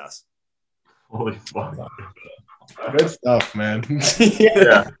of success. Holy fuck. Good stuff, man.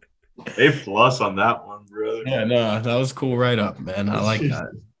 Yeah. A+ on that one, brother. Yeah, no, that was cool right up, man. I like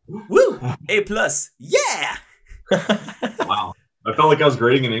that. Woo! A+. Yeah! Wow. I felt like I was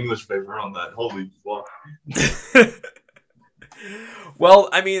grading an English paper on that. Holy fuck. Well,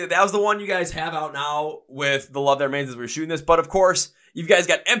 I mean, that was the one you guys have out now with The Love That Remains as we're shooting this. But of course, you guys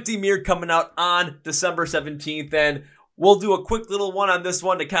got Empty Mirror coming out on December 17th. And we'll do a quick little one on this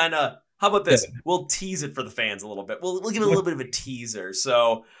one to kind of, how about this? We'll tease it for the fans a little bit. We'll give it a little bit of a teaser.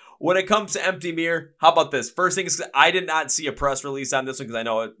 So when it comes to Empty Mirror, how about this? First thing is, I did not see a press release on this one because I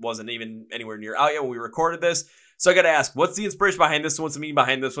know it wasn't even anywhere near out yet when we recorded this. So I got to ask, what's the inspiration behind this one? What's the meaning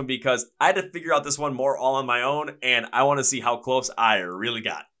behind this one? Because I had to figure out this one more all on my own, and I want to see how close I really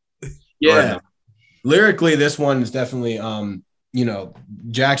got. Yeah. lyrically, this one is definitely,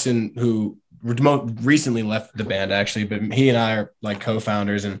 Jackson, who recently left the band actually, but he and I are like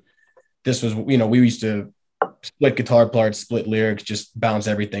co-founders, and this was, we used to split guitar parts, split lyrics, just bounce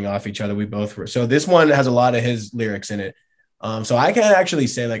everything off each other. We both were. So this one has a lot of his lyrics in it. So I can't actually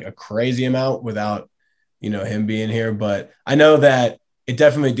say like a crazy amount without, him being here, but I know that it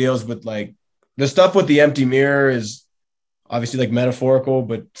definitely deals with like the stuff with the empty mirror is obviously like metaphorical,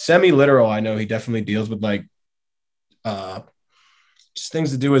 but semi-literal. I know he definitely deals with like just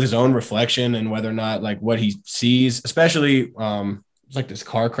things to do with his own reflection and whether or not like what he sees, especially like this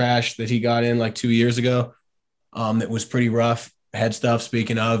car crash that he got in like 2 years ago. That was pretty rough. Head stuff,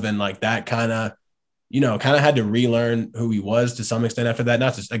 speaking of, and like that kind of had to relearn who he was to some extent after that.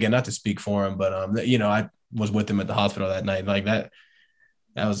 Not to speak for him, but I was with him at the hospital that night. Like that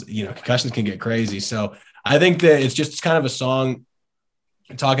was, concussions can get crazy. So I think that it's just kind of a song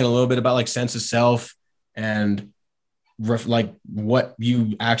talking a little bit about like sense of self and like what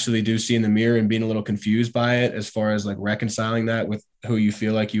you actually do see in the mirror and being a little confused by it as far as like reconciling that with who you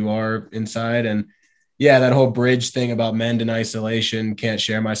feel like you are inside. And yeah, that whole bridge thing about mend in isolation, can't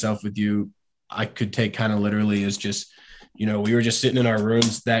share myself with you, I could take kind of literally as just, we were just sitting in our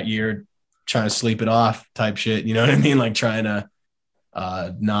rooms that year trying to sleep it off type shit. You know what I mean? Like trying to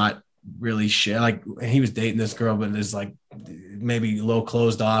not really share. Like he was dating this girl, but it's like maybe a little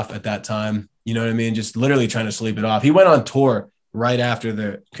closed off at that time. You know what I mean? Just literally trying to sleep it off. He went on tour right after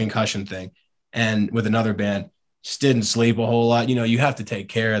the concussion thing and with another band, just didn't sleep a whole lot. You have to take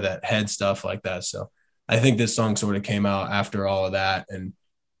care of that head stuff like that. So I think this song sort of came out after all of that. And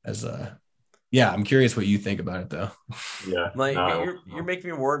I'm curious what you think about it though. Yeah. Like you're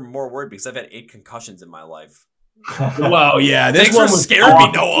making me more worried because I've had 8 concussions in my life. Well, yeah. Thanks for scaring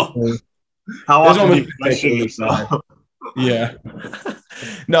me, Noah. How often do you question yourself? Yeah.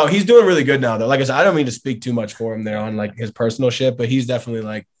 No, he's doing really good now though. Like I said, I don't mean to speak too much for him there on like his personal shit, but he's definitely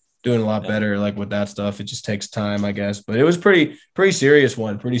like doing a lot better like with that stuff. It just takes time, I guess. But it was pretty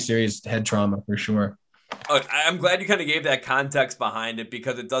serious head trauma for sure. I'm glad you kind of gave that context behind it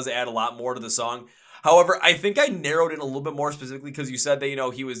because it does add a lot more to the song. However, I think I narrowed it a little bit more specifically because you said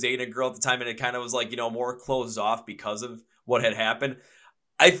that, he was dating a girl at the time and it kind of was like, more closed off because of what had happened.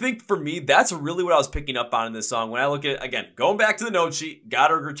 I think for me, that's really what I was picking up on in this song. When I look at, again, going back to the note sheet, got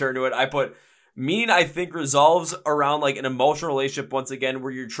to return to it. I put, meaning I think resolves around like an emotional relationship once again,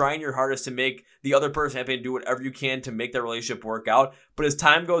 where you're trying your hardest to make the other person happy and do whatever you can to make that relationship work out. But as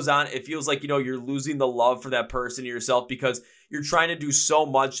time goes on, it feels like, you're losing the love for that person yourself because you're trying to do so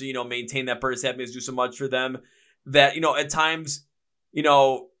much to, maintain that person's happiness, do so much for them that, at times,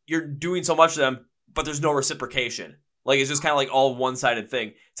 you're doing so much for them, but there's no reciprocation. Like, it's just kind of like all one-sided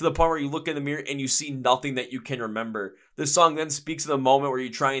thing to the point where you look in the mirror and you see nothing that you can remember. This song then speaks of the moment where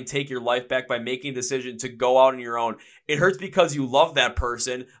you try and take your life back by making a decision to go out on your own. It hurts because you love that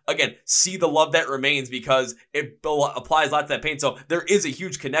person. Again, see the love that remains because it applies a lot to that pain. So there is a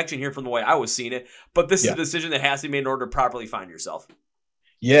huge connection here from the way I was seeing it. But this is a decision that has to be made in order to properly find yourself.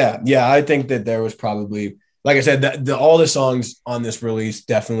 Yeah. I think that there was probably, like I said, all the songs on this release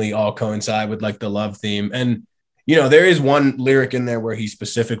definitely all coincide with like the love theme. And there is one lyric in there where he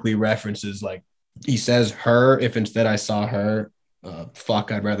specifically references, like, he says her, if instead I saw her,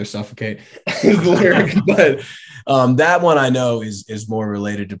 I'd rather suffocate is the lyric. But that one I know is more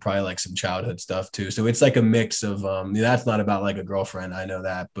related to probably like some childhood stuff too. So it's like a mix of, that's not about like a girlfriend. I know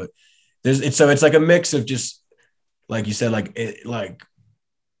that, but it's like a mix of just, like you said, like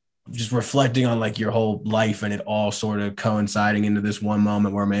just reflecting on like your whole life and it all sort of coinciding into this one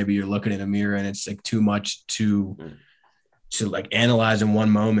moment where maybe you're looking in a mirror and it's like too much to like analyze in one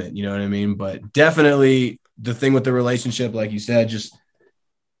moment, you know what I mean? But definitely the thing with the relationship, like you said, just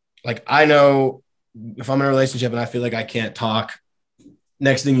like, I know if I'm in a relationship and I feel like I can't talk,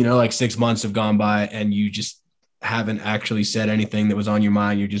 next thing you know, like 6 months have gone by and you just haven't actually said anything that was on your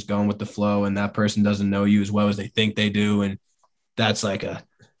mind. You're just going with the flow and that person doesn't know you as well as they think they do. And that's like a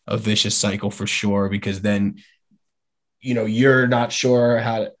vicious cycle for sure, because then, you're not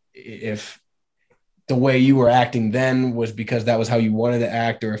sure if the way you were acting then was because that was how you wanted to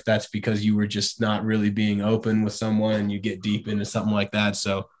act, or if that's because you were just not really being open with someone and you get deep into something like that.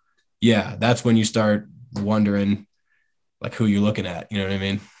 So yeah, that's when you start wondering like who you're looking at, you know what I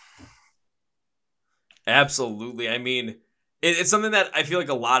mean? Absolutely. I mean, it's something that I feel like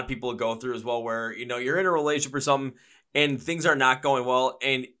a lot of people go through as well, where, you're in a relationship or something and things are not going well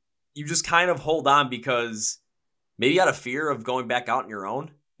and you just kind of hold on because maybe you had a fear of going back out on your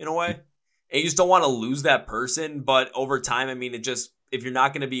own in a way. And you just don't want to lose that person. But over time, I mean, if you're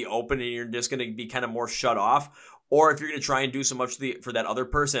not going to be open and you're just going to be kind of more shut off, or if you're going to try and do so much for that other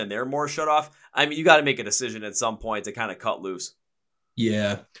person and they're more shut off, I mean, you got to make a decision at some point to kind of cut loose.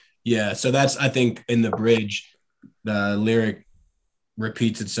 Yeah. Yeah. So that's, I think in the bridge, the lyric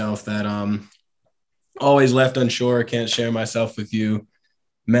repeats itself that, always left unsure, can't share myself with you.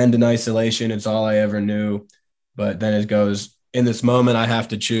 Mend in isolation, it's all I ever knew. But then it goes, in this moment, I have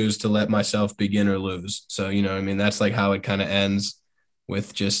to choose to let myself begin or lose. So, you know what I mean? That's like how it kind of ends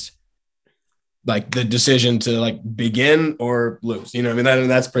with just like the decision to like begin or lose. You know what I mean?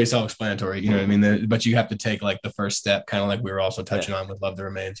 That's pretty self-explanatory. You know what I mean? But you have to take like the first step, kind of like we were also touching on with Love That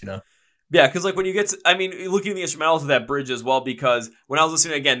Remains, you know? Yeah, because like when you get to, I mean, looking at the instrumentals of that bridge as well, because when I was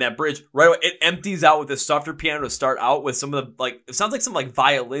listening again, that bridge, right away, it empties out with this softer piano to start out with some of the, like, it sounds like some like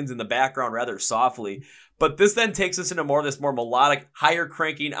violins in the background rather softly. But this then takes us into more of this more melodic, higher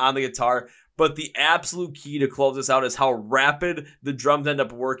cranking on the guitar. But the absolute key to close this out is how rapid the drums end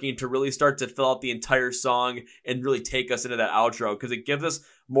up working to really start to fill out the entire song and really take us into that outro, because it gives us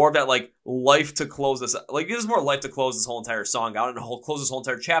more of that like life to close this, like it gives us more life to close this whole entire song out and close this whole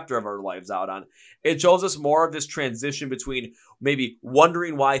entire chapter of our lives out on. It shows us more of this transition between maybe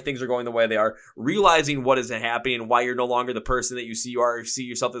wondering why things are going the way they are, realizing what is happening, why you're no longer the person that you see you are, you see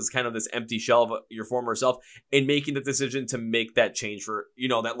yourself as kind of this empty shell of your former self, and making the decision to make that change for, you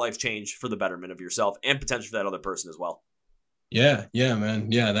know, that life change for the betterment of yourself and potentially for that other person as well. Yeah,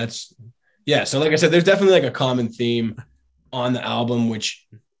 man. Yeah. So like I said, there's definitely like a common theme on the album, which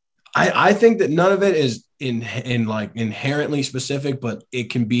I think that none of it is in like inherently specific, but it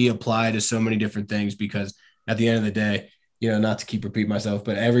can be applied to so many different things, because at the end of the day, you know, not to keep repeating myself,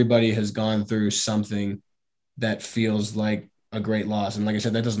 but everybody has gone through something that feels like a great loss. And like I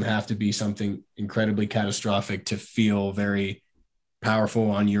said, that doesn't have to be something incredibly catastrophic to feel very powerful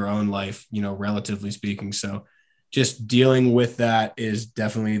on your own life, you know, relatively speaking. So just dealing with that is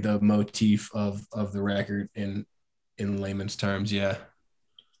definitely the motif of the record in layman's terms. Yeah.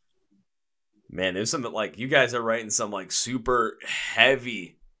 Man, there's some like, you guys are writing some like super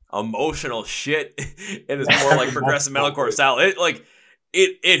heavy emotional shit in this more like progressive metalcore style. It like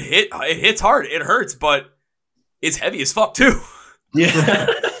it hits hard, it hurts, but it's heavy as fuck too. Yeah.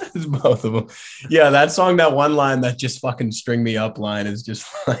 It's both of them. Yeah, that song, that one line, that just fucking string me up line, is just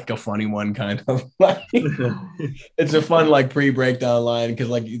like a funny one, kind of. Like, it's a fun like pre-breakdown line, because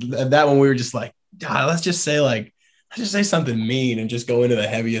like that one we were just like, let's just say something mean and just go into the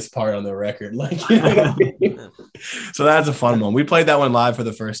heaviest part on the record. Like, you know what I mean? So that's a fun one. We played that one live for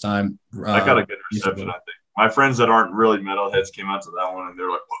the first time. I got a good reception, I think. My friends that aren't really metalheads came out to that one and they're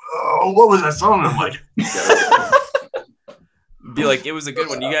like, "Oh, what was that song?" I'm like, be like, it was a good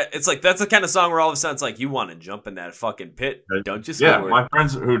one. You got, it's like, that's the kind of song where all of a sudden it's like, you want to jump in that fucking pit, don't you? Yeah, my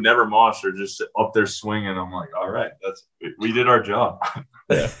friends who never moshed are just up there swinging. I'm like, all right, we did our job.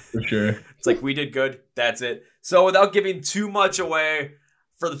 Yeah, for sure. It's like, we did good. That's it. So without giving too much away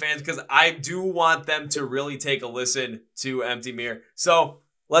for the fans, because I do want them to really take a listen to Empty Mirror. So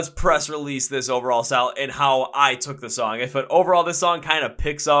let's press release this overall style and how I took the song. But overall, this song kind of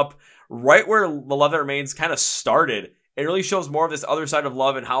picks up right where The Love That Remains kind of started. It really shows more of this other side of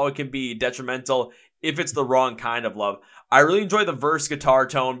love and how it can be detrimental if it's the wrong kind of love. I really enjoy the verse guitar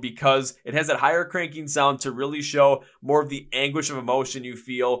tone because it has that higher cranking sound to really show more of the anguish of emotion you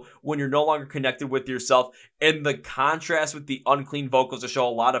feel when you're no longer connected with yourself, and the contrast with the unclean vocals to show a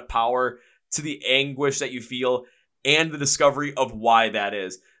lot of power to the anguish that you feel and the discovery of why that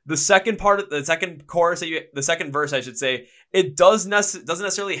is. The second part of the second chorus, the second verse, I should say, it doesn't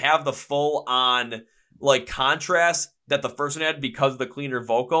necessarily have the full on like contrast that the first one had because of the cleaner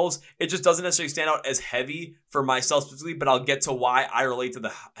vocals. It just doesn't necessarily stand out as heavy for myself specifically, but I'll get to why I relate to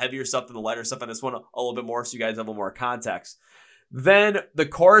the heavier stuff than the lighter stuff on this one a little bit more, so you guys have a little more context. Then the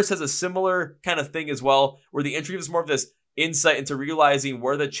chorus has a similar kind of thing as well, where the entry gives more of this insight into realizing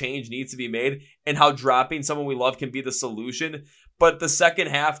where the change needs to be made and how dropping someone we love can be the solution. But the second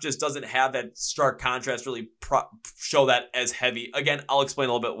half just doesn't have that stark contrast really show that as heavy. Again, I'll explain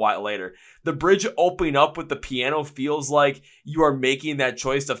a little bit why later. The bridge opening up with the piano feels like you are making that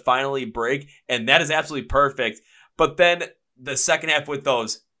choice to finally break, and that is absolutely perfect. But then the second half with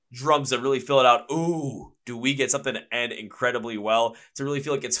those drums that really fill it out. Ooh, do we get something to end incredibly well to really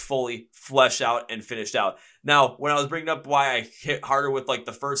feel like it's fully fleshed out and finished out. Now, when I was bringing up why I hit harder with like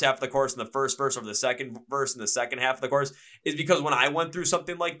the first half of the chorus and the first verse over the second verse and the second half of the chorus is because when I went through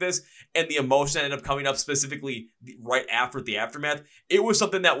something like this and the emotion ended up coming up specifically right after the aftermath, it was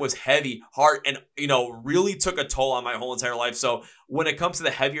something that was heavy, hard, and, you know, really took a toll on my whole entire life. So when it comes to the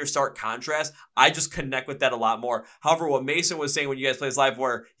heavier stark contrast, I just connect with that a lot more. However, what Mason was saying when you guys play this live,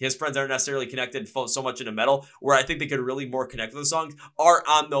 where his friends aren't necessarily connected so much into metal, where I think they could really more connect with the songs, are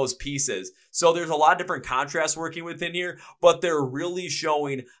on those pieces. So there's a lot of different contrasts working within here, but they're really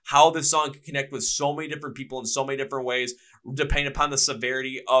showing how this song can connect with so many different people in so many different ways, depending upon the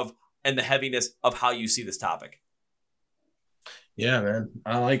severity of and the heaviness of how you see this topic. Yeah, man.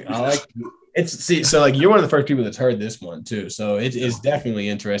 I like so like you're one of the first people that's heard this one too. So it is definitely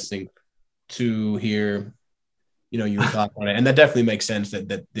interesting to hear, your thoughts on it. And that definitely makes sense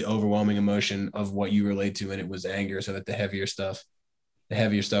that the overwhelming emotion of what you relate to, and it was anger, so that the heavier stuff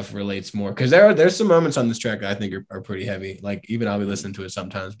relates more. Because there's some moments on this track I think are pretty heavy. Like even I'll be listening to it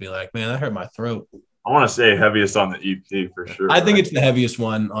sometimes, be like, man, that hurt my throat. I want to say heaviest on the EP for sure. I think it's the heaviest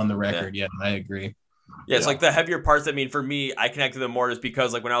one on the record. Yeah, I agree. Yeah, it's like the heavier parts. I mean, for me, I connected them more just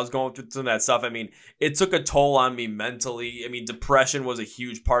because, like, when I was going through some of that stuff, I mean, it took a toll on me mentally. I mean, depression was a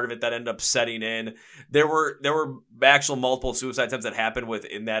huge part of it that ended up setting in. There were actual multiple suicide attempts that happened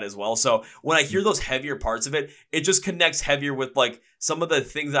within that as well. So when I hear those heavier parts of it, it just connects heavier with, like, some of the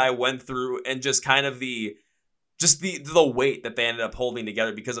things that I went through and just kind of the weight that they ended up holding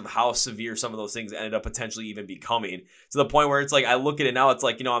together because of how severe some of those things ended up potentially even becoming, to the point where it's like I look at it now, it's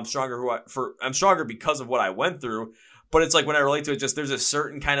like, I'm stronger because of what I went through. But it's like when I relate to it, just there's a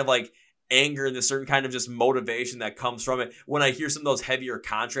certain kind of like anger and this certain kind of just motivation that comes from it. When I hear some of those heavier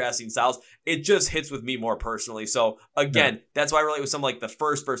contrasting styles, it just hits with me more personally. So again, that's why I relate with some like the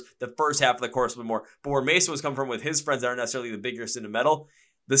first verse, the first half of the chorus a bit more. But where Mason was coming from with his friends that aren't necessarily the biggest into metal,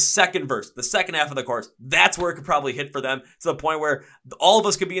 the second verse, the second half of the chorus, that's where it could probably hit for them, to the point where all of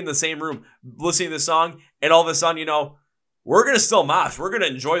us could be in the same room listening to this song, and all of a sudden, we're going to still mosh. We're going to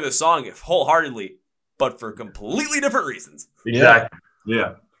enjoy the song wholeheartedly, but for completely different reasons. Exactly.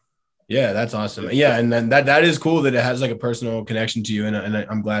 Yeah. Yeah, that's awesome. Yeah, and then that is cool that it has like a personal connection to you, and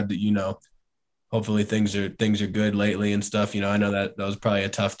I'm glad that hopefully things are good lately and stuff. I know that was probably a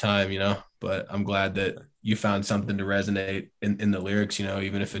tough time, but I'm glad that you found something to resonate in the lyrics,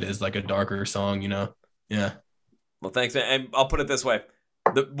 even if it is like a darker song, Yeah. Well, thanks, man. And I'll put it this way.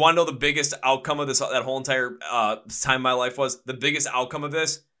 Want to know the biggest outcome of that whole entire time in my life was? The biggest outcome of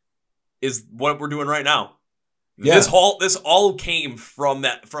this is what we're doing right now. Yeah. This all came from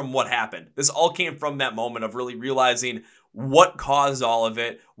what happened. This all came from that moment of really realizing what caused all of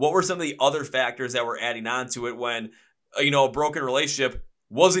it. What were some of the other factors that were adding on to it when, a broken relationship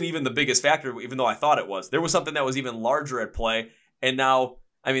wasn't even the biggest factor, even though I thought it was. There was something that was even larger at play. And now,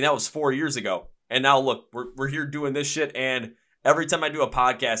 that was 4 years ago. And now look, we're here doing this shit. And every time I do a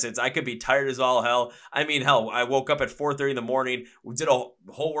podcast, I could be tired as all hell. I woke up at 4:30 in the morning, did a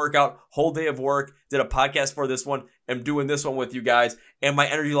whole workout, whole day of work, did a podcast for this one. I'm doing this one with you guys. And my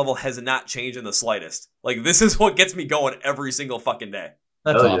energy level has not changed in the slightest. Like, this is what gets me going every single fucking day.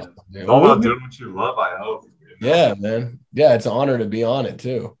 That's awesome. Yeah. All about doing what you love, I hope. Yeah, man. Yeah, it's an honor to be on it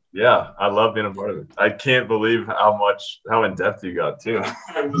too. Yeah, I love being a part of it. I can't believe how in depth you got too.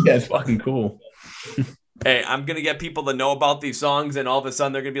 Yeah, it's fucking cool. Hey, I'm gonna get people to know about these songs, and all of a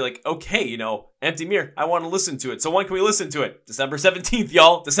sudden they're gonna be like, okay, Empty Mirror, I want to listen to it. So when can we listen to it? December 17th,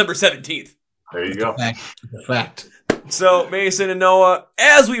 y'all. December 17th. There you go. Fact. So, Mason and Noah,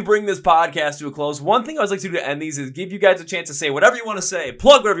 as we bring this podcast to a close, one thing I always like to do to end these is give you guys a chance to say whatever you want to say,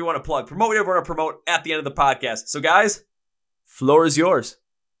 plug whatever you want to plug, promote whatever you want to promote at the end of the podcast. So, guys, floor is yours.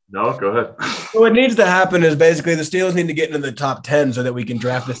 No, go ahead. So what needs to happen is basically the Steelers need to get into the top 10 so that we can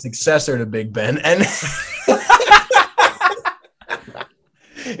draft a successor to Big Ben. And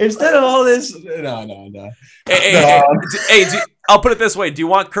instead of all this, no. Hey, I'll put it this way. Do you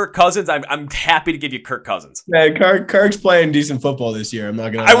want Kirk Cousins? I'm happy to give you Kirk Cousins. Man, Kirk's playing decent football this year. I'm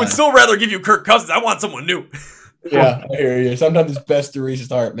not going to I would still rather give you Kirk Cousins. I want someone new. Yeah, I hear you. Sometimes it's best to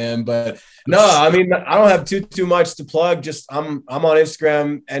restart, man. But no, I don't have too much to plug. Just I'm on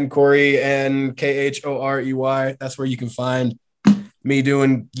Instagram and Corey and KHOREY. That's where you can find me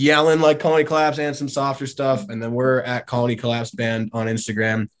yelling like Colony Collapse and some softer stuff. And then we're at Colony Collapse Band on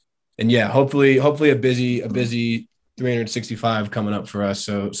Instagram. And yeah, hopefully a busy 365 coming up for us.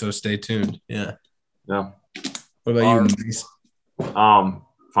 So stay tuned. Yeah. Yeah. What about you, Mace?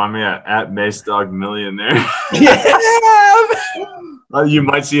 Find me at Mace Dog Millionaire. Yeah. You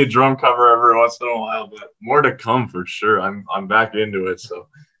might see a drum cover every once in a while, but more to come for sure. I'm back into it. So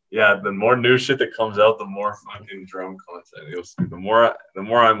yeah, the more new shit that comes out, the more fucking drum content you'll see. The more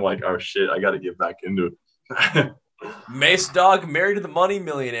I'm like, oh shit, I got to get back into it. Mace Dog, married to the money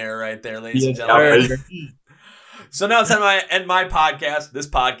millionaire, right there, ladies and gentlemen. So now it's time to end my podcast, this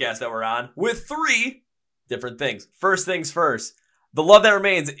podcast that we're on, with 3 different things. First things first, The Love That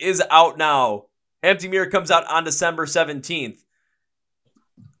Remains is out now. Empty Mirror comes out on December 17th.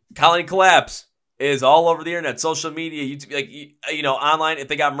 Colony Collapse is all over the internet, social media, YouTube, online. If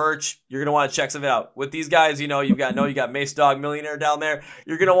they got merch, you're gonna want to check some of it out. With these guys, you got Mace Dog Millionaire down there.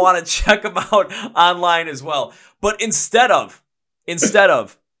 You're gonna want to check them out online as well. But instead of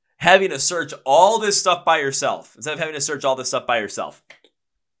having to search all this stuff by yourself, I'm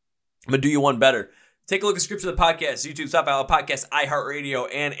gonna do you one better. Take a look at the description of the podcast, YouTube, Spotify, Podcast, iHeartRadio,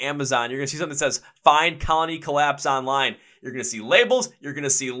 and Amazon. You're going to see something that says Find Colony Collapse Online. You're going to see labels. You're going to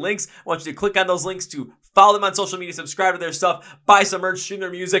see links. I want you to click on those links to follow them on social media, subscribe to their stuff, buy some merch, stream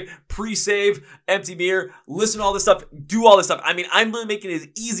their music, pre-save, empty beer, listen to all this stuff, do all this stuff. I mean, I'm really making it as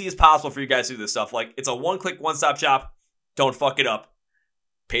easy as possible for you guys to do this stuff. Like, it's a one-click, one-stop shop. Don't fuck it up.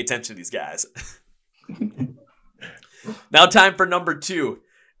 Pay attention to these guys. Now time for number 2.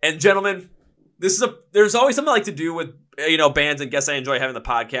 And gentlemen, there's always something I like to do with, bands and guests I enjoy having the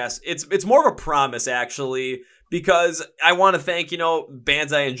podcast. It's more of a promise, actually, because I want to thank,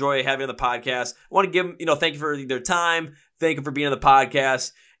 bands I enjoy having on the podcast. I want to give them, thank you for their time. Thank you for being on the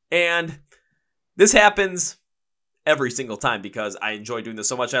podcast. And this happens every single time because I enjoy doing this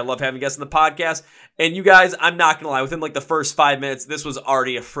so much. I love having guests on the podcast. And you guys, I'm not going to lie, within like the first 5 minutes, this was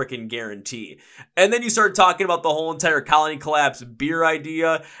already a freaking guarantee. And then you start talking about the whole entire Colony Collapse beer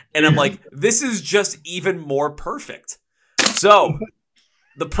idea. And I'm like, this is just even more perfect. So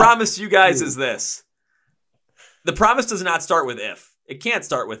the promise to you guys is this. The promise does not start with if. It can't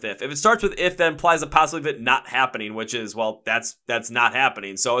start with if. If it starts with if, that implies a possibility of it not happening, which is, well, that's not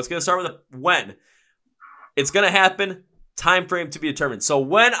happening. So it's going to start with a when. It's going to happen, time frame to be determined. So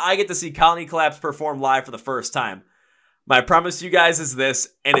when I get to see Colony Collapse perform live for the first time, my promise to you guys is this,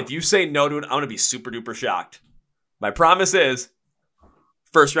 and if you say no to it, I'm going to be super duper shocked. My promise is,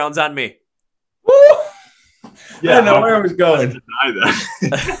 first round's on me. Woo! Yeah, I didn't know where I was going. Deny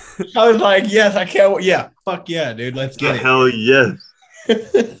that. I was like, yes, I can't wait. Yeah, fuck yeah, dude, let's get it. Hell yes. I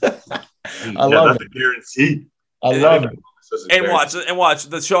love it. That's a guarantee. I love it. And watch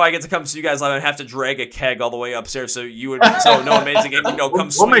the show. I get to come see you guys live. I have to drag a keg all the way upstairs, so no one amazing and come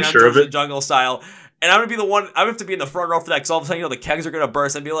swing on the jungle style. And I'm gonna be the one. I have to be in the front row for that because all of a sudden, the kegs are gonna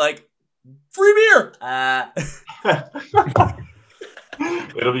burst and be like, free beer.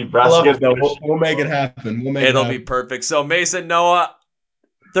 It'll be brass. We'll make it happen. It'll be perfect. So Mason, Noah.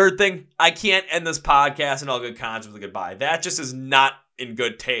 Third thing, I can't end this podcast in all good conscience with a goodbye. That just is not in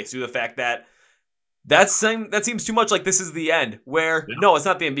good taste due to the fact that. That seems too much like this is the end, where, no, it's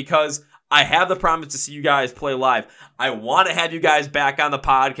not the end, because I have the promise to see you guys play live. I want to have you guys back on the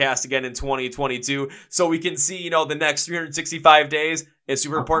podcast again in 2022 so we can see, the next 365 days. It's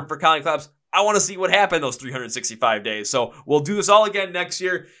super important for Colony Collapse. I want to see what happened those 365 days. So we'll do this all again next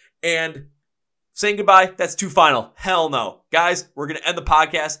year. And saying goodbye, that's too final. Hell no. Guys, we're going to end the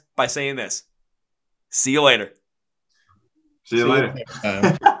podcast by saying this. See you later. See you later.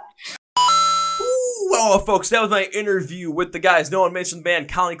 Well, folks, that was my interview with the guys. No one mentioned the band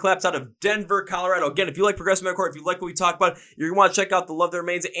Colony Collapse out of Denver, Colorado. Again, if you like progressive metalcore, if you like what we talked about, you're going to want to check out The Love That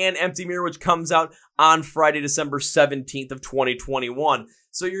Remains and Empty Mirror, which comes out on Friday, December 17th of 2021.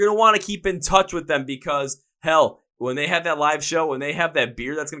 So you're going to want to keep in touch with them because, hell, when they have that live show, when they have that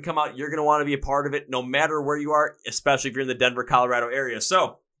beer that's going to come out, you're going to want to be a part of it no matter where you are, especially if you're in the Denver, Colorado area.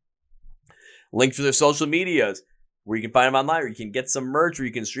 So, links to their social medias, where you can find them online, where you can get some merch, where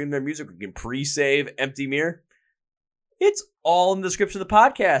you can stream their music, where you can pre-save Empty Mirror. It's all in the description of the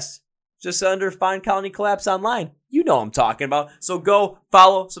podcast. Just under Find Colony Collapse online. You know what I'm talking about. So go,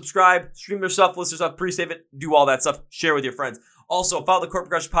 follow, subscribe, stream their stuff, listen to stuff, pre-save it, do all that stuff, share with your friends. Also, follow the Core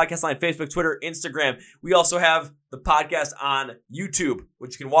Progression Podcast line, Facebook, Twitter, Instagram. We also have the podcast on YouTube,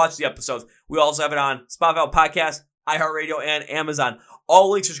 which you can watch the episodes. We also have it on Spotify Podcast, iHeartRadio, and Amazon.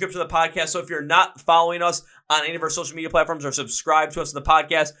 All links are description of the podcast. So if you're not following us on any of our social media platforms or subscribe to us in the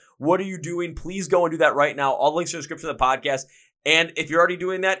podcast, what are you doing? Please go and do that right now. All links are in the description of the podcast. And if you're already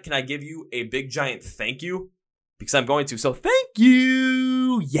doing that, can I give you a big giant thank you? Because I'm going to. So thank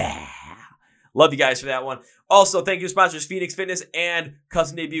you. Yeah. Love you guys for that one. Also, thank you to sponsors Phoenix Fitness and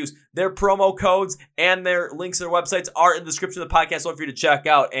Custom Debuts. Their promo codes and their links to their websites are in the description of the podcast, so for you to check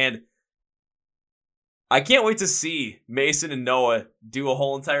out. And I can't wait to see Mason and Noah do a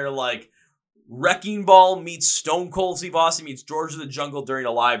whole entire, Wrecking Ball meets Stone Cold Steve Austin meets George of the Jungle during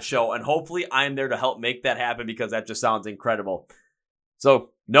a live show. And hopefully I'm there to help make that happen because that just sounds incredible. So,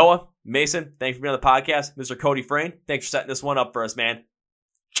 Noah, Mason, thanks for being on the podcast. Mr. Cody Frayne, thanks for setting this one up for us, man.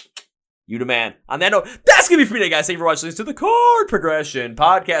 You the man. On that note, that's going to be for me today, guys. Thank you for watching this to the Chord Progression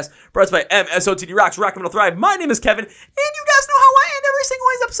Podcast, brought to you by MSOTD Rocks, Rock and Metal Thrive. My name is Kevin, and you guys know how I end every single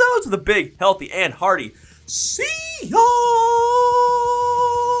one of these episodes with a big, healthy, and hearty see ya!